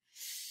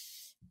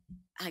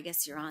 I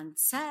guess you're on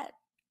set.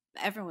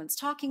 Everyone's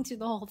talking through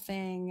the whole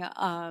thing.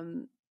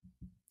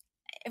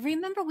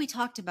 Remember we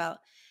talked about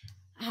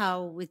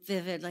how with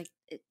Vivid, like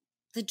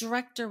the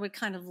director would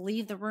kind of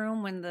leave the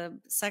room when the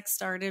sex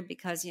started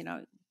because, you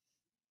know,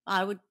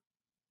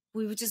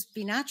 we would just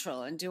be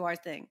natural and do our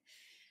thing.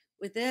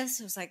 With this,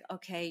 it was like,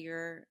 okay,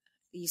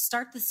 you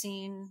start the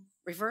scene,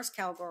 reverse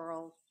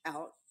cowgirl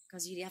out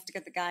because you have to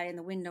get the guy in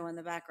the window in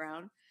the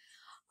background.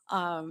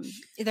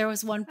 There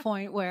was one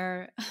point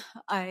where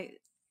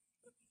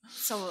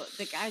so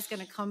the guy's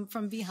going to come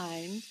from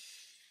behind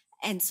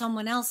and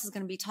someone else is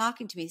going to be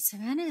talking to me.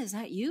 Savannah, is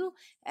that you?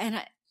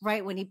 And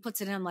right when he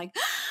puts it in, I'm like,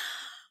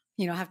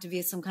 you know, have to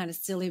be some kind of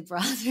silly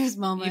Brazzers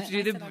moment.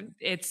 You have to do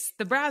it's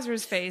the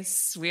Brazzers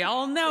face. We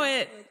all know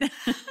it.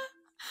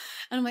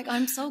 And I'm like,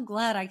 I'm so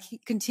glad I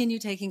continue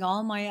taking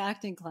all my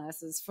acting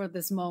classes for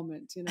this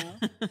moment, you know?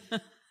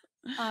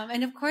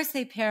 And of course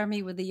they pair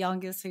me with the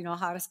youngest, you know,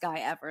 hottest guy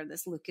ever,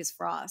 this Lucas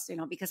Frost, you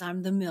know, because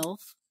I'm the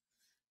MILF.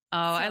 Oh,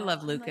 I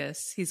love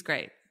Lucas. Like, he's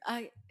great.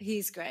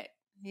 He's great.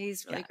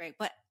 He's really great.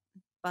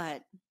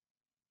 But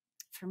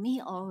for me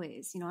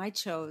always, you know, I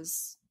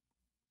chose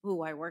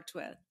who I worked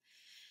with.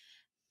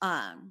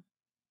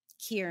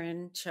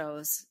 Kieran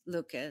chose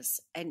Lucas,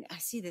 and I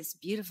see this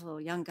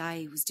beautiful young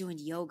guy who was doing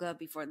yoga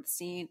before the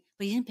scene,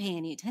 but he didn't pay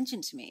any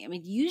attention to me. I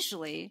mean,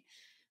 usually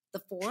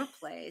the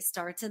foreplay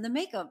starts in the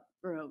makeup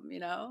room,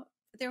 you know,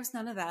 but there was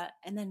none of that.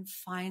 And then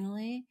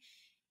finally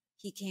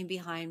he came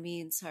behind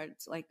me and started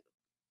like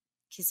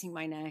kissing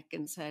my neck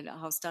and said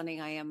how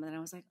stunning I am. And I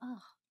was like, oh,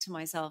 to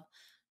myself,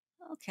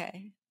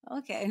 okay.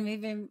 And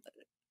maybe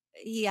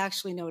he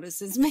actually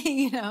notices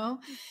me, you know?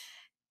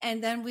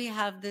 And then we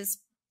have this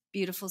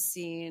beautiful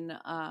scene.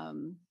 I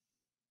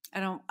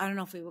don't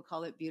know if we would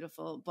call it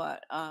beautiful,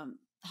 but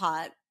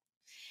hot.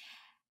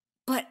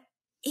 But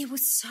it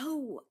was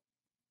so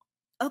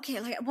okay.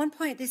 Like at one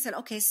point they said,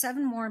 okay,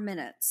 7 more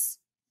minutes.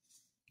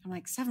 I'm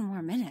like, 7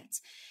 more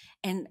minutes.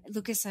 And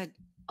Lucas said,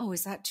 oh,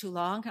 is that too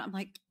long? I'm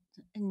like,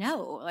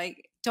 no,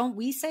 like, don't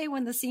we say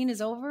when the scene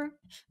is over?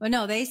 But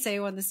no, they say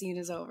when the scene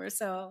is over.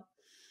 So,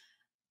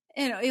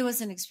 you know, it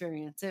was an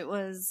experience. It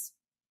was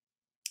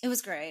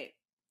great.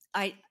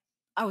 I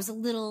was a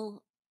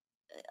little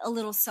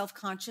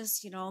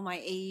self-conscious, you know,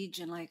 my age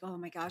and like, oh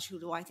my gosh, who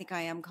do I think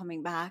I am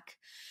coming back?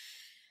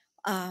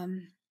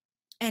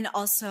 And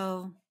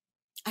also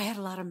I had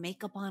a lot of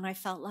makeup on, I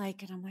felt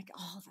like, and I'm like,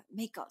 oh, that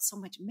makeup, so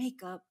much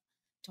makeup.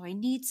 Do I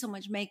need so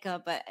much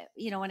makeup? But,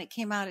 you know, when it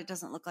came out, it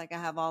doesn't look like I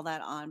have all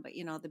that on, but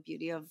you know, the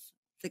beauty of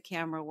the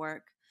camera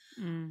work.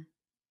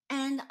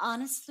 And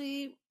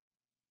honestly,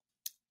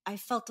 I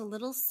felt a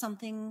little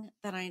something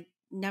that I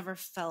never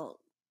felt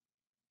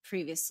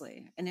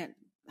previously. And it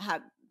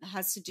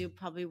has to do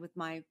probably with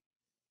my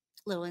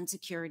little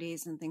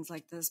insecurities and things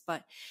like this.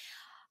 But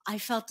I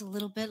felt a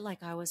little bit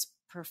like I was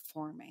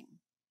performing,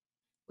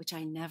 which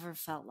I never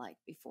felt like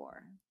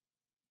before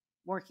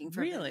working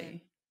for Really?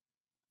 Vivid.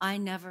 I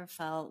never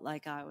felt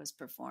like I was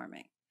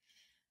performing.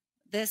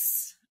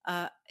 This,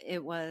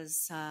 it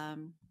was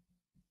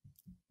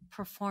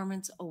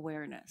performance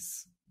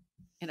awareness,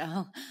 you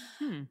know,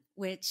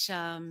 which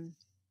kind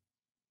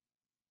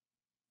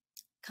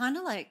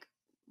of like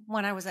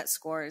when I was at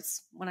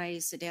Scores, when I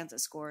used to dance at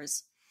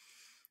Scores,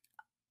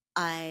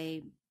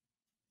 I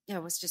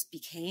was just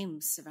became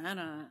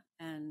Savanna,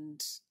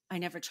 and I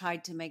never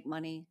tried to make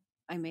money.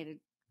 I made a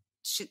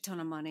shit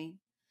ton of money,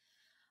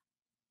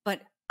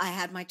 but I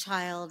had my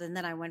child, and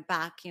then I went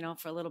back, you know,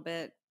 for a little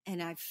bit,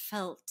 and I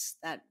felt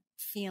that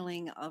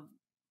feeling of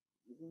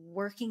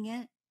working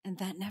it, and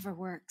that never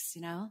works,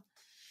 you know?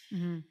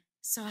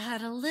 So I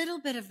had a little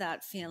bit of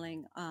that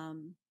feeling.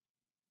 Do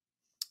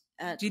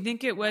you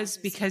think it was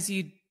because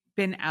you'd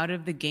been out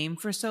of the game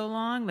for so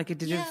long? Like,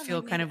 did it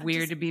feel kind of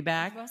weird to be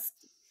back?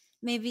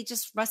 Maybe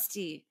just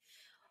rusty,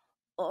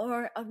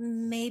 or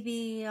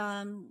maybe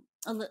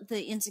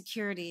the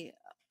insecurity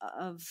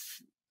of,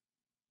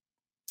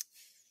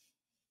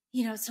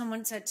 you know,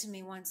 someone said to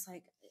me once,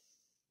 like,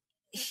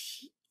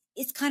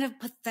 it's kind of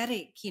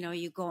pathetic, you know,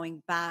 you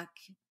going back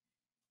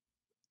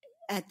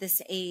at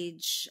this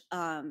age.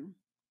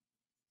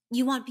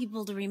 You want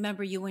people to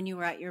remember you when you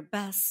were at your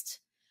best,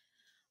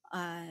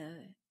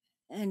 and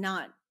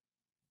not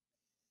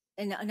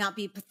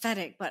be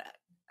pathetic. But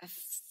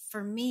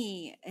for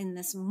me, in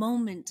this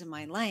moment in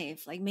my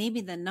life, like maybe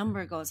the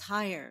number goes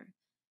higher,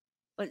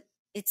 but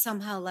it's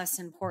somehow less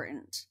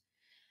important.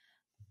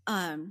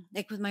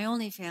 Like with my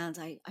OnlyFans,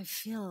 I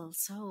feel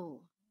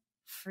so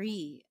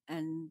free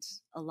and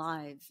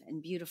alive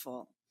and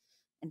beautiful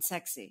and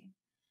sexy.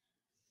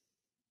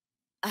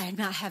 I'm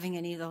not having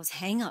any of those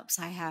hangups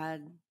I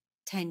had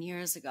 10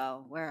 years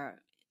ago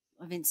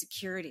of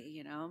insecurity,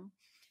 you know.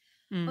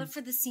 But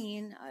for the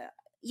scene,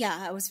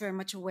 I was very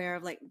much aware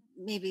of, like,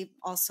 maybe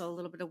also a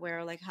little bit aware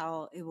of, like,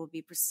 how it will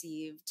be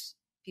perceived.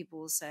 People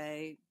will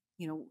say,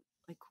 you know,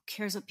 like, who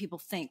cares what people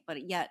think?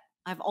 But yet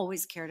I've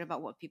always cared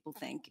about what people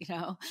think, you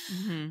know.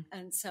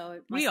 And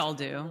so we all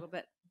do a little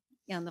bit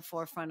on the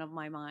forefront of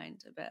my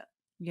mind a bit.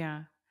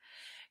 Yeah.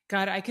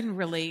 God, I can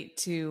relate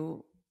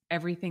to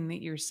everything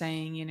that you're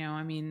saying. You know,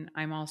 I mean,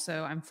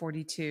 I'm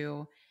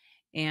 42,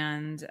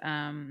 and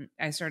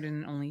I started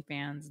an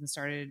OnlyFans and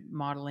started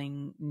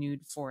modeling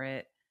nude for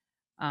it,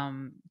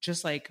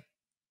 just like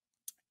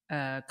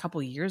a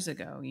couple years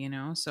ago, you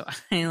know? So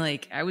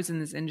I was in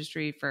this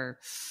industry for,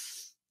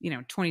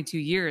 22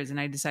 years, and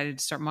I decided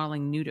to start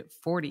modeling nude at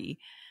 40.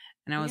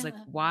 And I was like,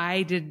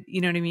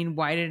 you know what I mean?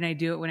 Why didn't I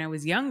do it when I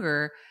was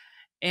younger?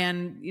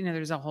 And,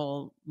 there's a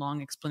whole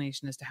long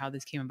explanation as to how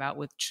this came about,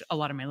 which a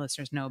lot of my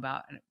listeners know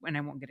about, and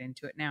I won't get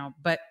into it now.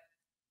 But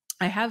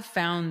I have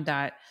found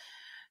that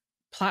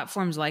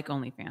platforms like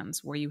OnlyFans,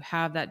 where you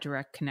have that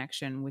direct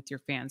connection with your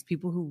fans,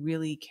 people who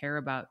really care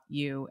about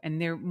you,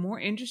 and they're more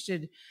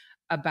interested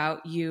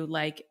about you,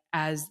 like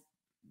as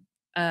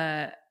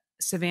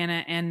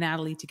Savanna and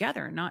Natalie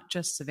together, not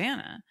just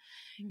Savanna,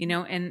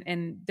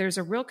 and there's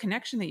a real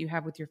connection that you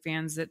have with your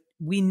fans that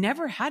we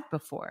never had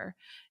before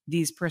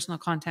these personal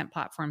content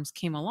platforms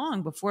came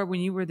along. Before,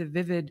 when you were the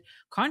Vivid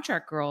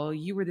contract girl,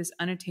 you were this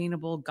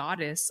unattainable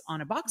goddess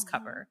on a box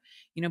cover.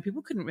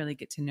 People couldn't really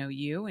get to know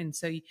you. And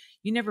so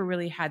you never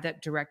really had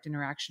that direct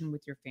interaction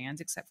with your fans,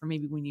 except for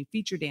maybe when you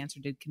feature dance or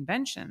did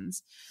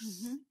conventions.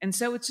 And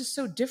so it's just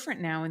so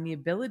different now in the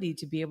ability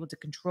to be able to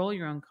control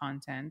your own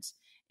content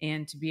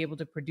and to be able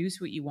to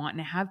produce what you want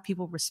and to have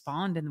people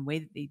respond in the way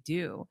that they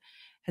do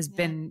has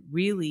been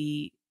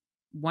really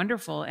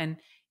wonderful. And,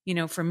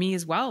 for me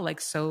as well,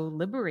 like so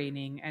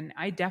liberating. And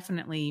I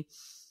definitely,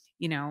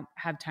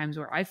 have times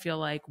where I feel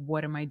like,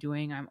 what am I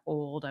doing? I'm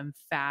old, I'm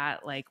fat,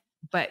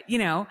 but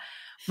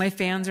my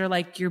fans are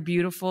like, you're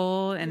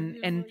beautiful.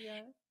 And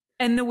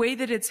the way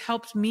that it's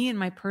helped me in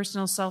my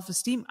personal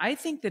self-esteem, I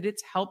think that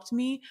it's helped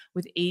me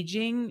with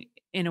aging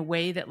in a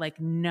way that like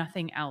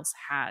nothing else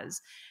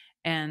has.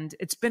 And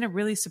it's been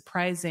a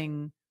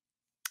surprising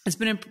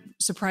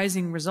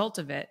result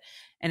of it.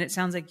 And it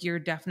sounds like you're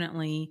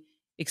definitely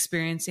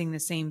experiencing the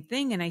same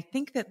thing. And I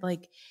think that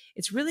like,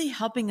 it's really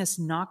helping us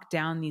knock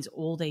down these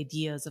old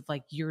ideas of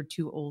like, you're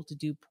too old to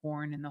do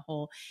porn and the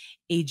whole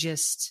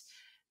ageist,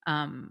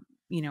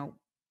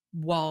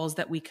 walls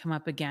that we come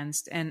up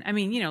against. And I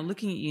mean,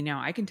 looking at you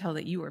now, I can tell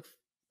you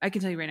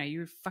right now,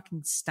 you're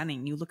fucking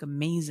stunning. You look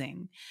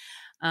amazing.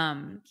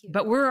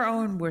 But we're our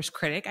own worst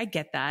critic. I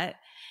get that.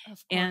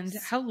 And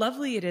how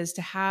lovely it is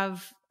to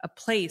have a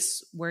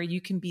place where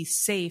you can be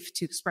safe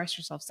to express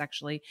yourself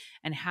sexually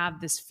and have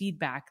this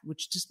feedback,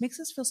 which just makes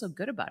us feel so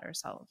good about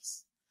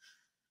ourselves.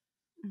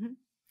 And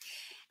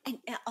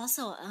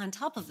also on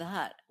top of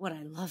that, what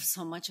I love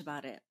so much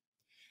about it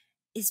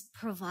is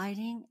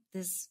providing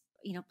this,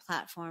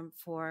 platform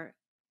for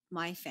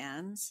my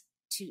fans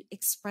to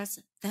express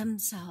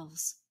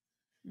themselves.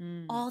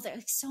 All there,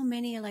 so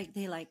many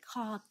they like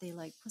cock, they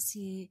like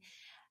pussy.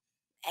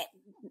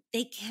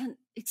 They can't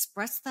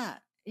express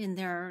that in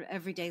their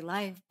everyday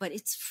life, but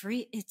it's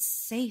free. It's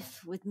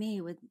safe with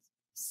me, with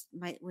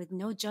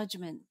no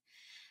judgment.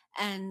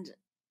 And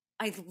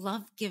I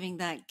love giving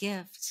that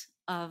gift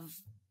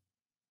of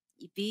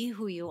be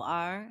who you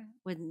are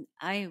when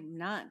I am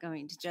not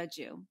going to judge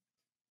you.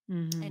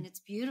 And it's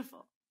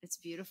beautiful. It's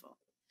beautiful.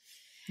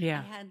 Yeah.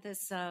 I had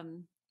this, La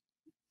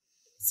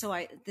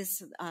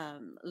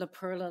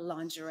Perla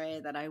lingerie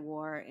that I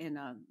wore in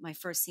my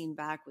first scene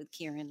back with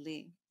Kieran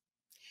Lee.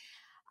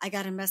 I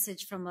got a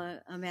message from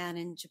a man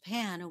in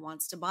Japan who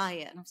wants to buy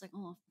it. And I was like,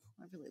 oh,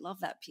 I really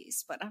love that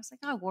piece. But I was like,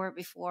 I wore it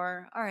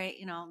before. All right,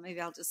 maybe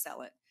I'll just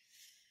sell it.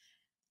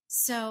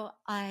 So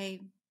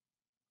I,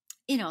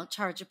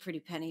 charge a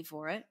pretty penny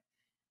for it.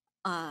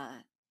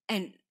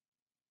 And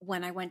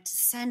when I went to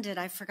send it,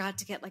 I forgot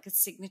to get like a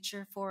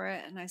signature for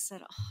it. And I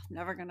said, oh, I'm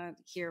never going to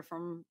hear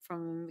from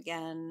him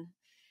again.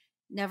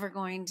 Never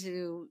going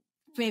to,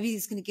 maybe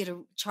he's going to get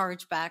a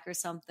charge back or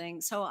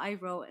something. So I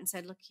wrote and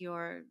said, look,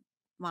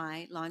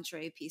 my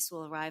lingerie piece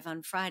will arrive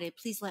on Friday.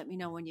 Please let me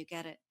know when you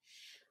get it.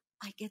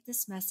 I get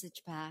this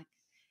message back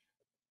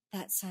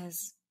that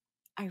says,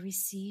 I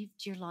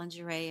received your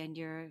lingerie and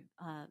your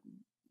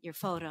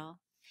photo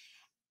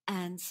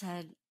and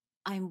said,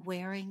 I'm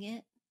wearing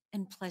it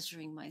and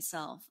pleasuring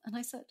myself. And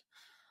I said,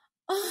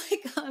 oh my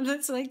God,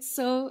 that's like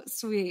so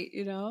sweet,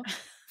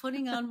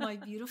 putting on my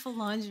beautiful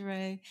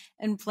lingerie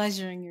and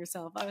pleasuring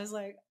yourself. I was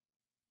like,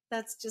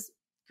 that's just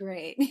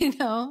great,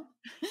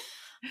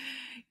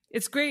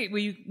 It's great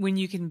when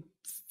you can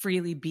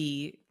freely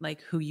be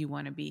like who you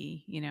want to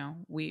be.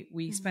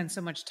 We spend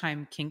so much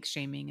time kink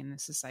shaming in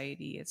this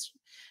society.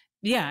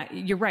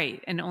 You're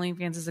right. And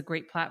OnlyFans is a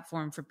great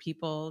platform for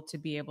people to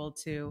be able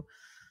to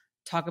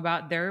talk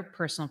about their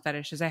personal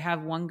fetishes. I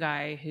have one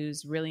guy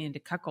who's really into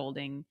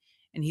cuckolding,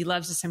 and he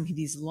loves to send me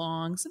these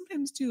long,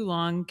 sometimes too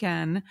long,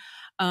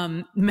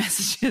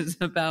 messages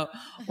about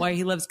why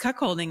he loves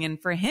cuckolding.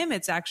 And for him,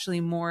 it's actually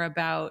more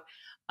about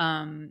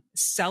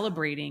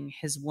celebrating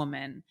his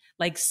woman,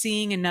 like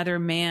seeing another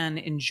man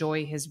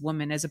enjoy his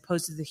woman, as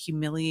opposed to the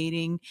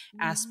humiliating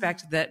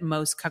aspect that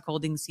most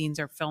cuckolding scenes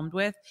are filmed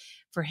with.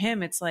 For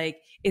him, it's like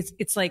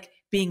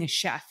being a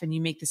chef and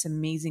you make this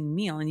amazing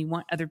meal and you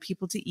want other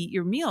people to eat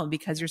your meal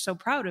because you're so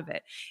proud of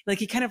it. Like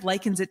he kind of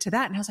likens it to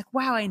that. And I was like,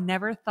 wow, I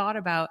never thought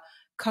about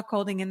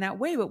cuckolding in that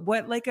way, but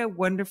what like a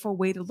wonderful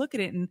way to look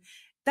at it. And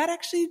that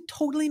actually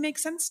totally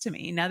makes sense to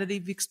me now that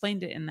you've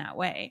explained it in that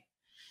way.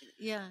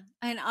 Yeah.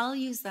 And I'll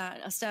use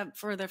that a step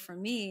further for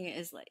me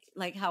is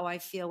like how I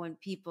feel when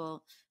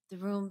people, the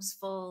room's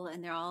full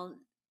and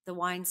the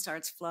wine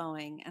starts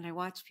flowing and I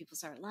watch people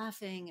start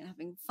laughing and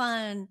having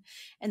fun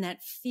and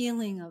that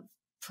feeling of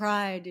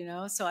pride,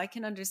 so I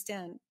can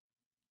understand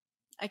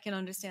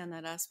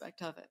that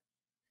aspect of it.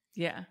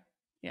 Yeah.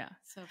 Yeah.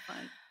 So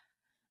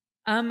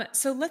fun.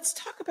 So let's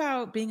talk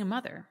about being a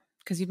mother,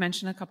 because you've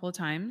mentioned a couple of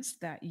times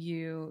that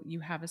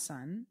you have a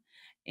son.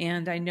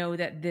 And I know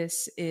that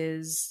this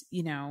is,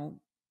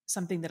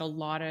 something that a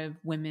lot of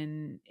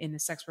women in the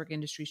sex work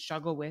industry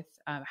struggle with.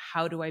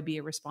 How do I be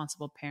a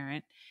responsible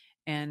parent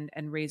and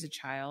raise a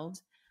child?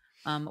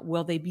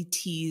 Will they be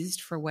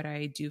teased for what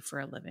I do for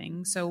a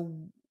living? So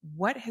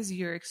what has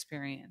your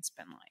experience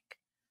been like?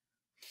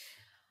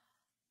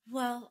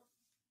 Well,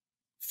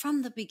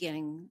 from the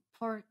beginning,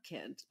 poor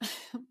kid.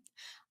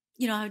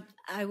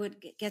 I would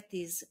get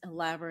these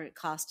elaborate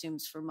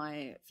costumes for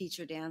my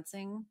feature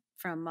dancing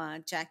from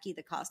Jackie,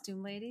 the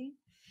costume lady.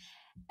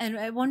 And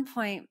at one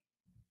point,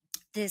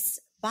 this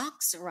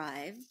box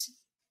arrived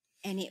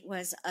and it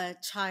was a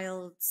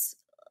child's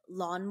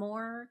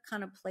lawnmower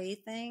kind of play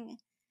thing.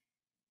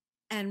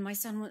 And my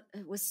son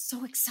was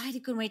so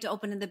excited, couldn't wait to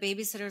open it. The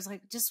babysitter was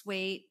like, just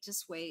wait.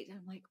 And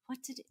I'm like,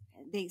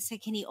 they say,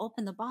 can he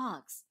open the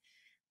box?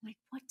 I'm like,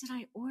 what did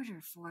I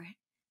order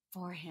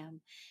for him?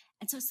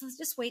 And so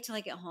just wait till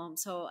I get home.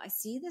 So I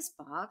see this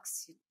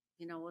box,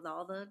 with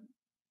all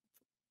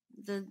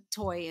the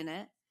toy in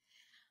it.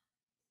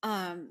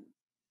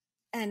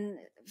 And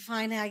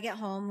finally I get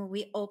home and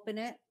we open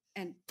it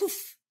and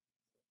poof,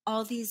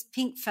 all these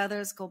pink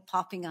feathers go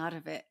popping out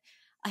of it.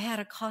 I had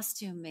a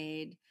costume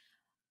made,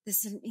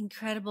 this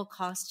incredible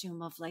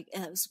costume of it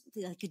was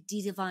like a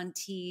Dita Von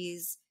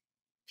Teese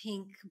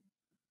pink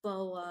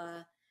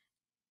boa,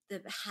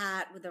 the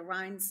hat with the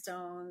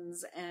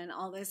rhinestones and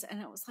all this.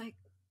 And it was like,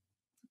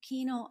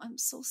 Kino, I'm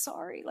so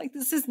sorry. Like,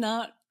 this is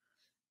not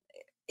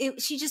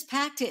it. She just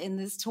packed it in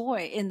this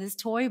toy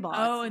box.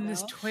 Oh, in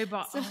this toy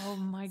box. So, oh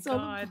my so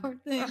God. The poor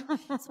thing.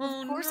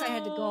 So of course no. I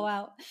had to go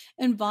out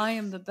and buy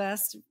him the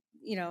best,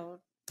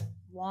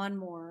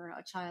 lawnmower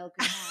a child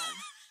could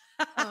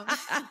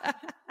have.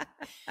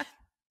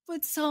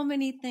 But so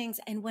many things.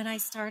 And when I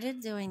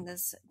started doing the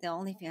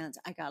OnlyFans,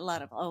 I got a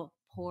lot of,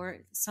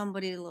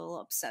 somebody a little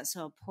upset.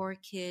 So poor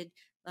kid.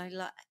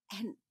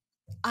 And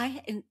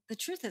the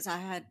truth is I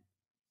had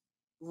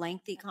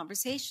lengthy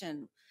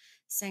conversation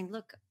saying,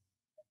 look,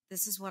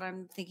 this is what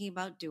I'm thinking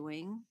about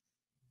doing.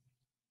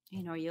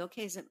 Are you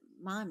okay? Is it,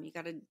 Mom, you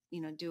got to,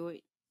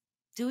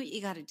 do what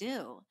you got to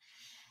do.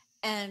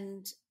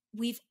 And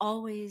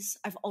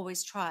I've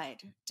always tried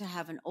to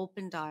have an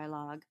open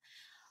dialogue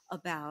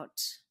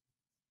about,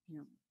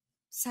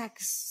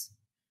 sex,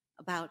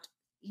 about,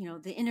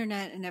 the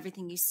internet and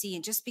everything you see.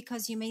 And just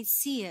because you may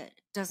see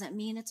it doesn't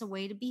mean it's a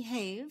way to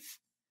behave,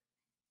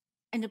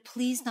 and to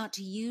please not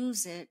to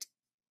use it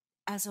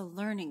as a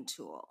learning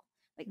tool.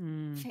 Like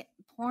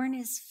porn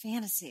is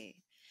fantasy,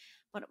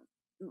 but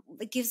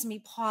it gives me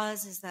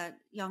pause is that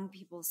young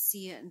people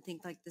see it and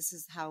think like this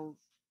is how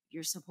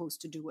you're supposed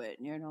to do it,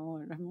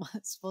 and I'm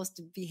supposed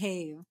to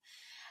behave,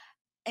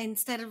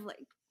 instead of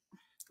like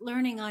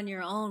learning on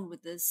your own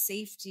with the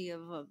safety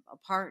of a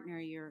partner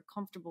you're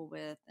comfortable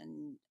with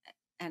and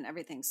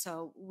everything.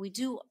 So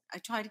I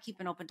try to keep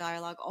an open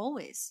dialogue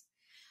always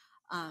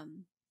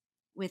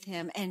with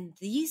him. And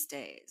these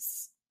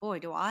days, boy,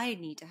 do I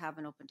need to have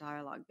an open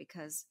dialogue,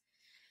 because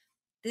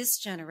this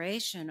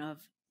generation of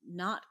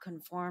not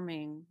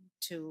conforming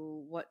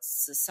to what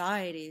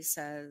society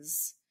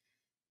says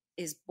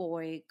is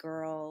boy,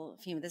 girl,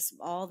 female,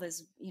 all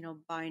this,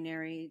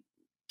 binary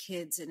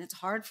kids. And it's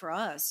hard for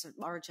us,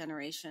 our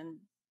generation,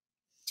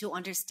 to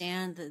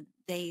understand the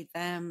they,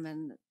 them,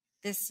 and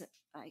this,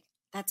 like,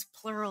 that's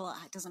plural.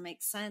 It doesn't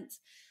make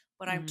sense.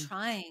 But I'm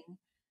trying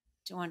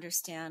to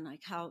understand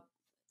like how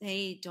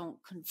they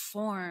don't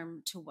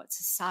conform to what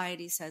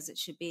society says it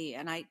should be.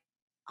 And I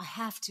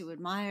have to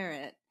admire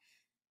it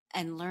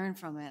and learn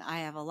from it. I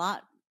have a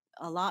lot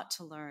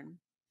to learn.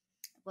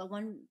 Well,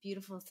 one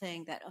beautiful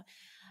thing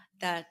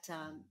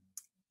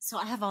so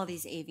I have all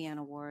these AVN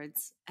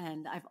awards,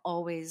 and I've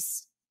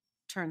always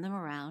turned them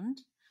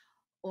around,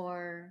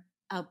 or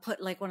I'll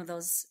put like one of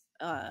those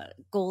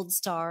gold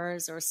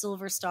stars or a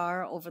silver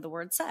star over the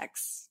word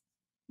sex,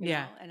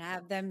 and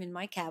have them in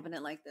my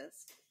cabinet like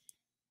this.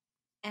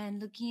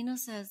 And Lucino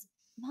says,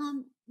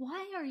 Mom,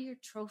 why are your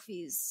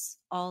trophies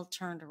all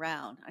turned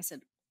around? I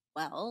said,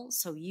 well,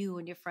 so you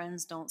and your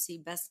friends don't see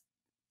best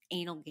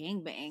anal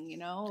gangbang,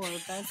 or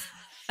best,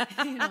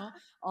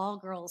 all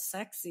girls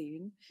sex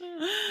scene. He's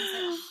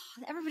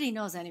like, everybody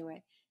knows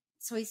anyway.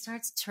 So he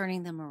starts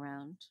turning them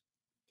around.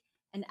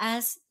 And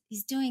as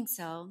he's doing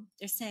so,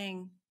 they're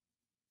saying,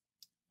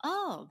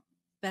 oh,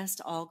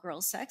 best all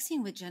girls sex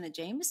scene with Jenna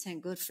Jameson.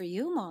 Good for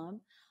you,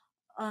 Mom.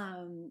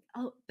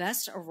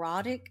 Best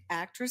erotic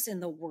actress in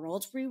the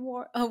world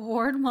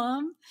award,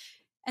 Mom.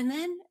 And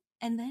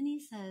then he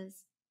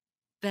says,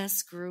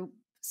 best group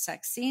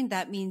sex scene.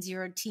 That means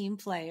you're a team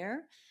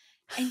player.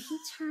 And he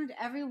turned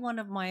every one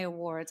of my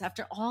awards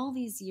after all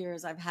these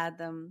years. I've had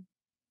them,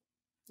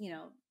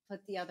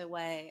 put the other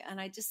way. And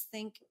I just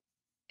think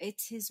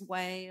it's his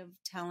way of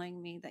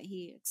telling me that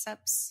he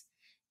accepts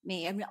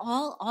me. I mean,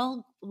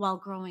 all while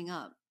growing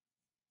up,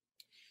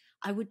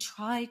 I would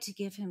try to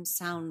give him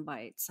sound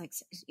bites, like,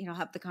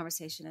 have the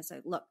conversation and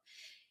say, look,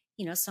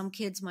 some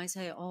kids might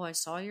say, oh, I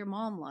saw your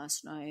mom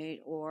last night,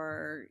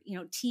 or,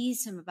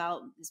 tease him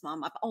about his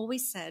mom. I've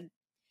always said,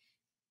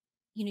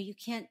 you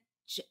can't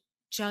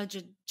judge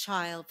a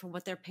child for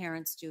what their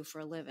parents do for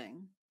a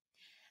living,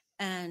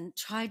 and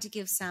tried to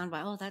give sound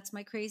by, oh, that's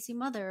my crazy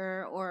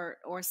mother,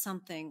 or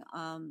something,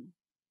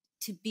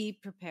 to be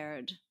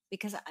prepared,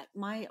 because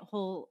my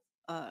whole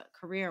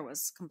career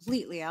was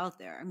completely out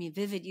there. I mean,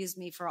 Vivid used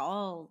me for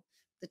all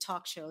the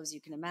talk shows you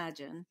can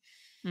imagine.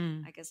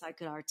 I guess I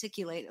could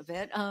articulate a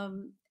bit,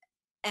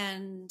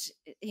 and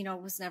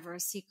it was never a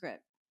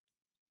secret.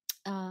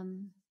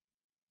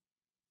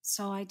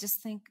 So I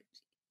just think,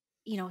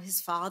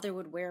 his father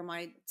would wear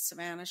my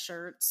Savanna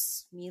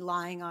shirts, me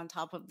lying on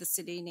top of the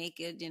city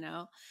naked, it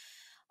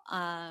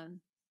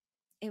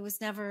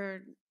was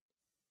never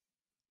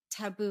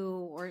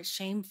taboo or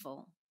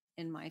shameful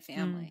in my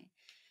family.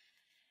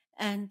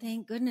 And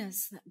thank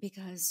goodness,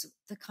 because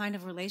the kind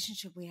of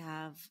relationship we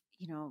have,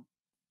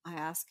 I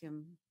ask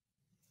him,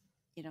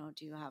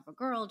 do you have a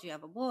girl? Do you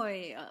have a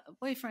boy, a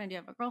boyfriend? Do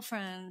you have a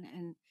girlfriend?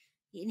 And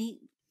he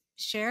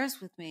shares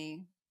with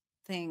me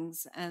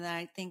things. And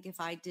I think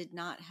if I did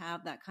not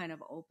have that kind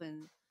of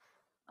open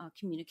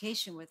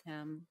communication with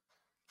him,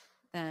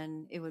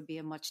 then it would be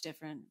a much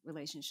different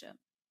relationship.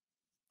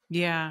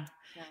 Yeah.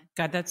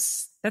 God,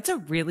 that's a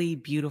really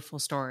beautiful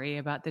story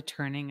about the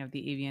turning of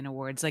the AVN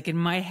Awards. Like, in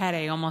my head,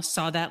 I almost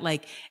saw that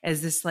like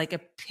as this like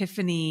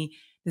epiphany,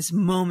 this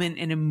moment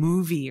in a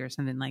movie or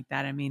something like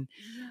that. I mean,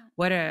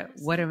 what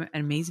an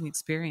amazing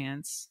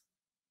experience.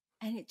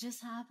 And it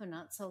just happened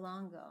not so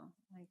long ago.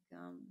 Like,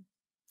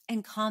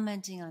 and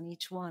commenting on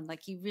each one,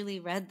 like he really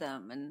read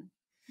them. And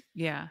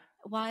yeah,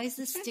 why is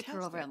this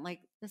sticker over him? Like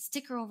the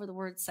sticker over the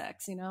word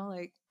sex,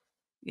 like,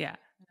 yeah.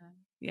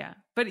 Yeah.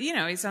 But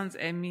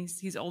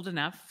he's old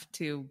enough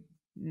to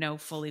know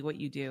fully what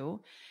you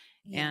do.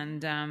 Yeah.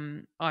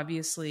 And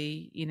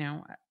obviously, you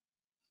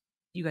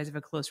guys have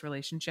a close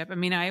relationship. I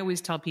mean, I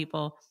always tell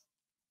people,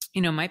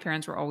 my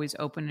parents were always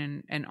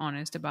open and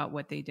honest about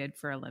what they did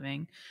for a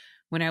living.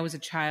 When I was a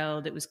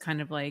child, it was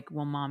kind of like,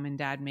 well, mom and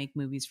dad make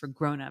movies for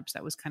grownups.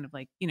 That was kind of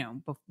like,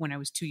 when I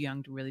was too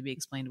young to really be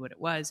explained what it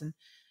was. And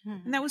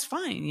that was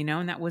fine,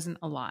 and that wasn't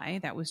a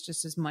lie. That was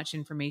just as much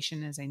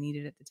information as I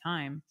needed at the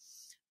time.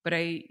 But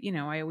I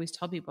always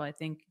tell people, I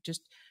think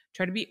just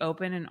try to be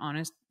open and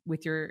honest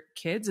with your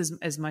kids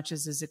as much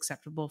as is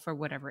acceptable for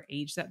whatever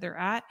age that they're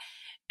at,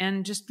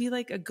 and just be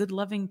like a good,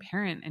 loving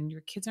parent, and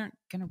your kids aren't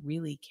going to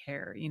really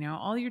care.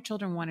 All your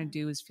children want to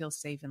do is feel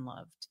safe and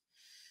loved.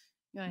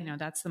 Right.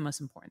 That's the most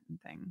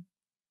important thing.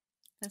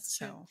 That's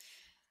true.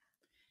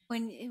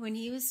 When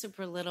he was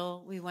super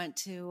little, we went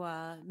to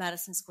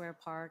Madison Square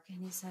Park, and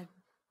he said,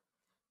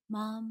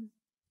 Mom,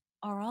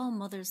 are all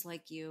mothers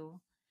like you?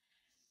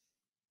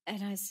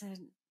 And I said,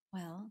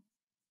 well,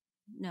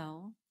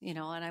 no, and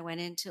I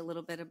went into a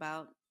little bit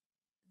about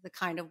the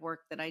kind of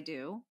work that I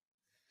do.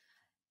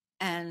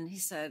 And he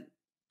said,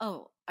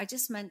 oh, I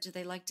just meant, do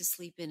they like to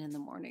sleep in the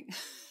morning?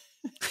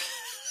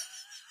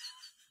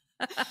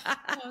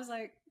 I was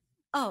like,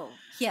 oh,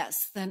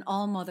 yes, then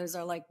all mothers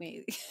are like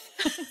me.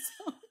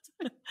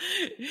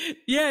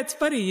 Yeah, it's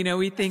funny.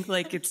 We think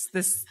like it's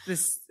this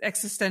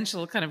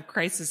existential kind of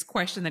crisis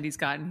question that he's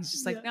got. And he's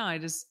just like, no, I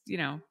just,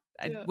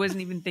 I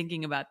wasn't even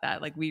thinking about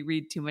that. Like, we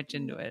read too much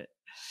into it.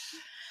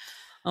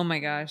 Oh my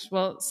gosh.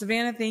 Well,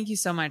 Savanna, thank you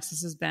so much.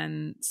 This has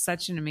been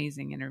such an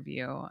amazing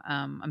interview.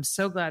 I'm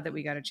so glad that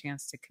we got a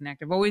chance to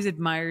connect. I've always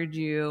admired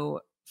you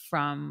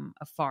from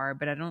afar,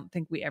 but I don't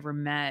think we ever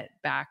met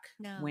back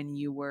when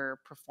you were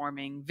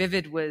performing.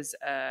 Vivid was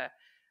a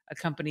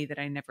company that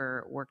I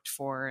never worked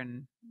for.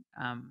 And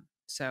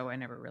so I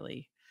never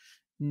really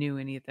knew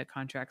any of the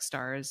contract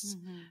stars,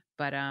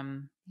 but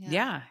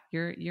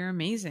you're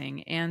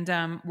amazing. And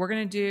we're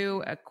going to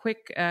do a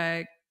quick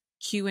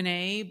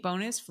Q&A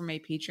bonus for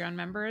my Patreon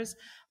members.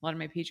 A lot of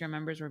my Patreon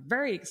members were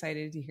very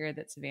excited to hear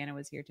that Savanna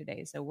was here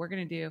today. So we're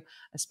going to do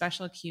a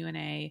special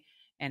Q&A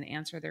and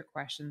answer their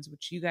questions,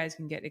 which you guys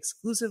can get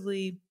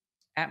exclusively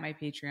at my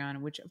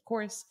Patreon, which of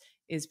course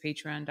is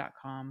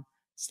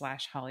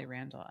patreon.com/Holly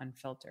Randall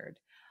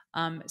Unfiltered.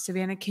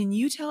 Savanna, can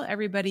you tell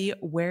everybody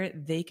where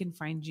they can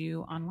find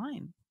you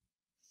online?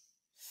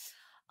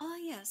 Oh,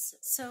 yes.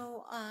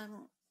 So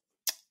I'm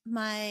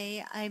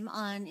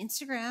on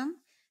Instagram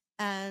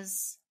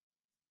as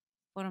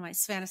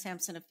Savanna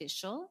Samson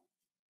Official.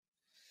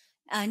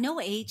 No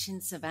H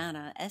in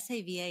Savanna,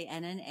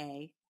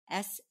 SAVANNA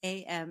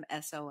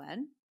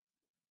SAMSON.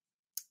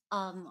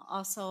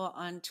 Also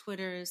on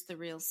Twitter is The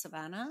Real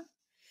Savanna.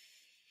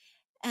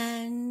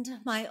 And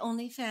my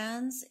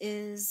OnlyFans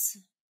is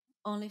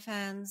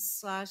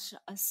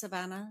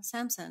OnlyFans/Savanna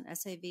Samson,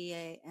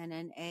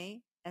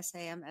 SAVANNA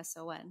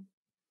Samson.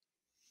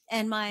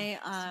 And my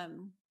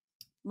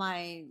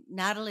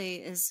Natalie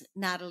is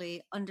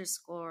Natalie_La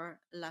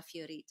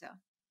Fiorita.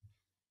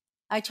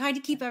 I try to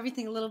keep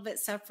everything a little bit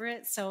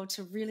separate. So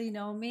to really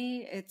know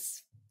me,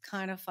 it's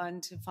kind of fun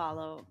to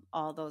follow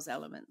all those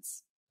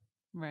elements.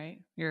 Right.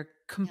 You're a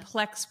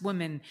complex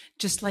woman,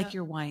 just like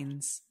your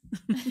wines.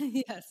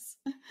 Yes.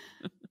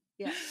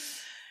 Yeah.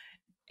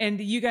 And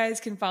you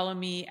guys can follow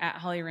me at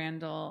Holly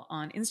Randall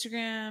on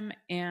Instagram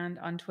and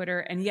on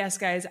Twitter. And yes,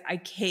 guys, I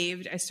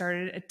caved. I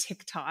started a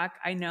TikTok.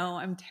 I know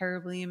I'm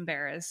terribly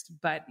embarrassed,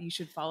 but you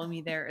should follow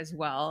me there as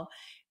well.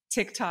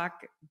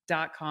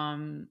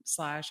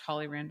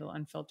 TikTok.com/Holly Randall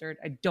Unfiltered.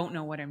 I don't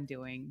know what I'm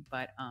doing,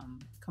 but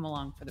come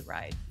along for the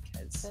ride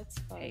because,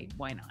 hey,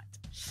 why not?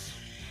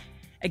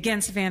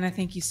 Again, Savanna,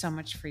 thank you so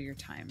much for your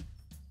time.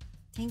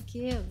 Thank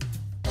you.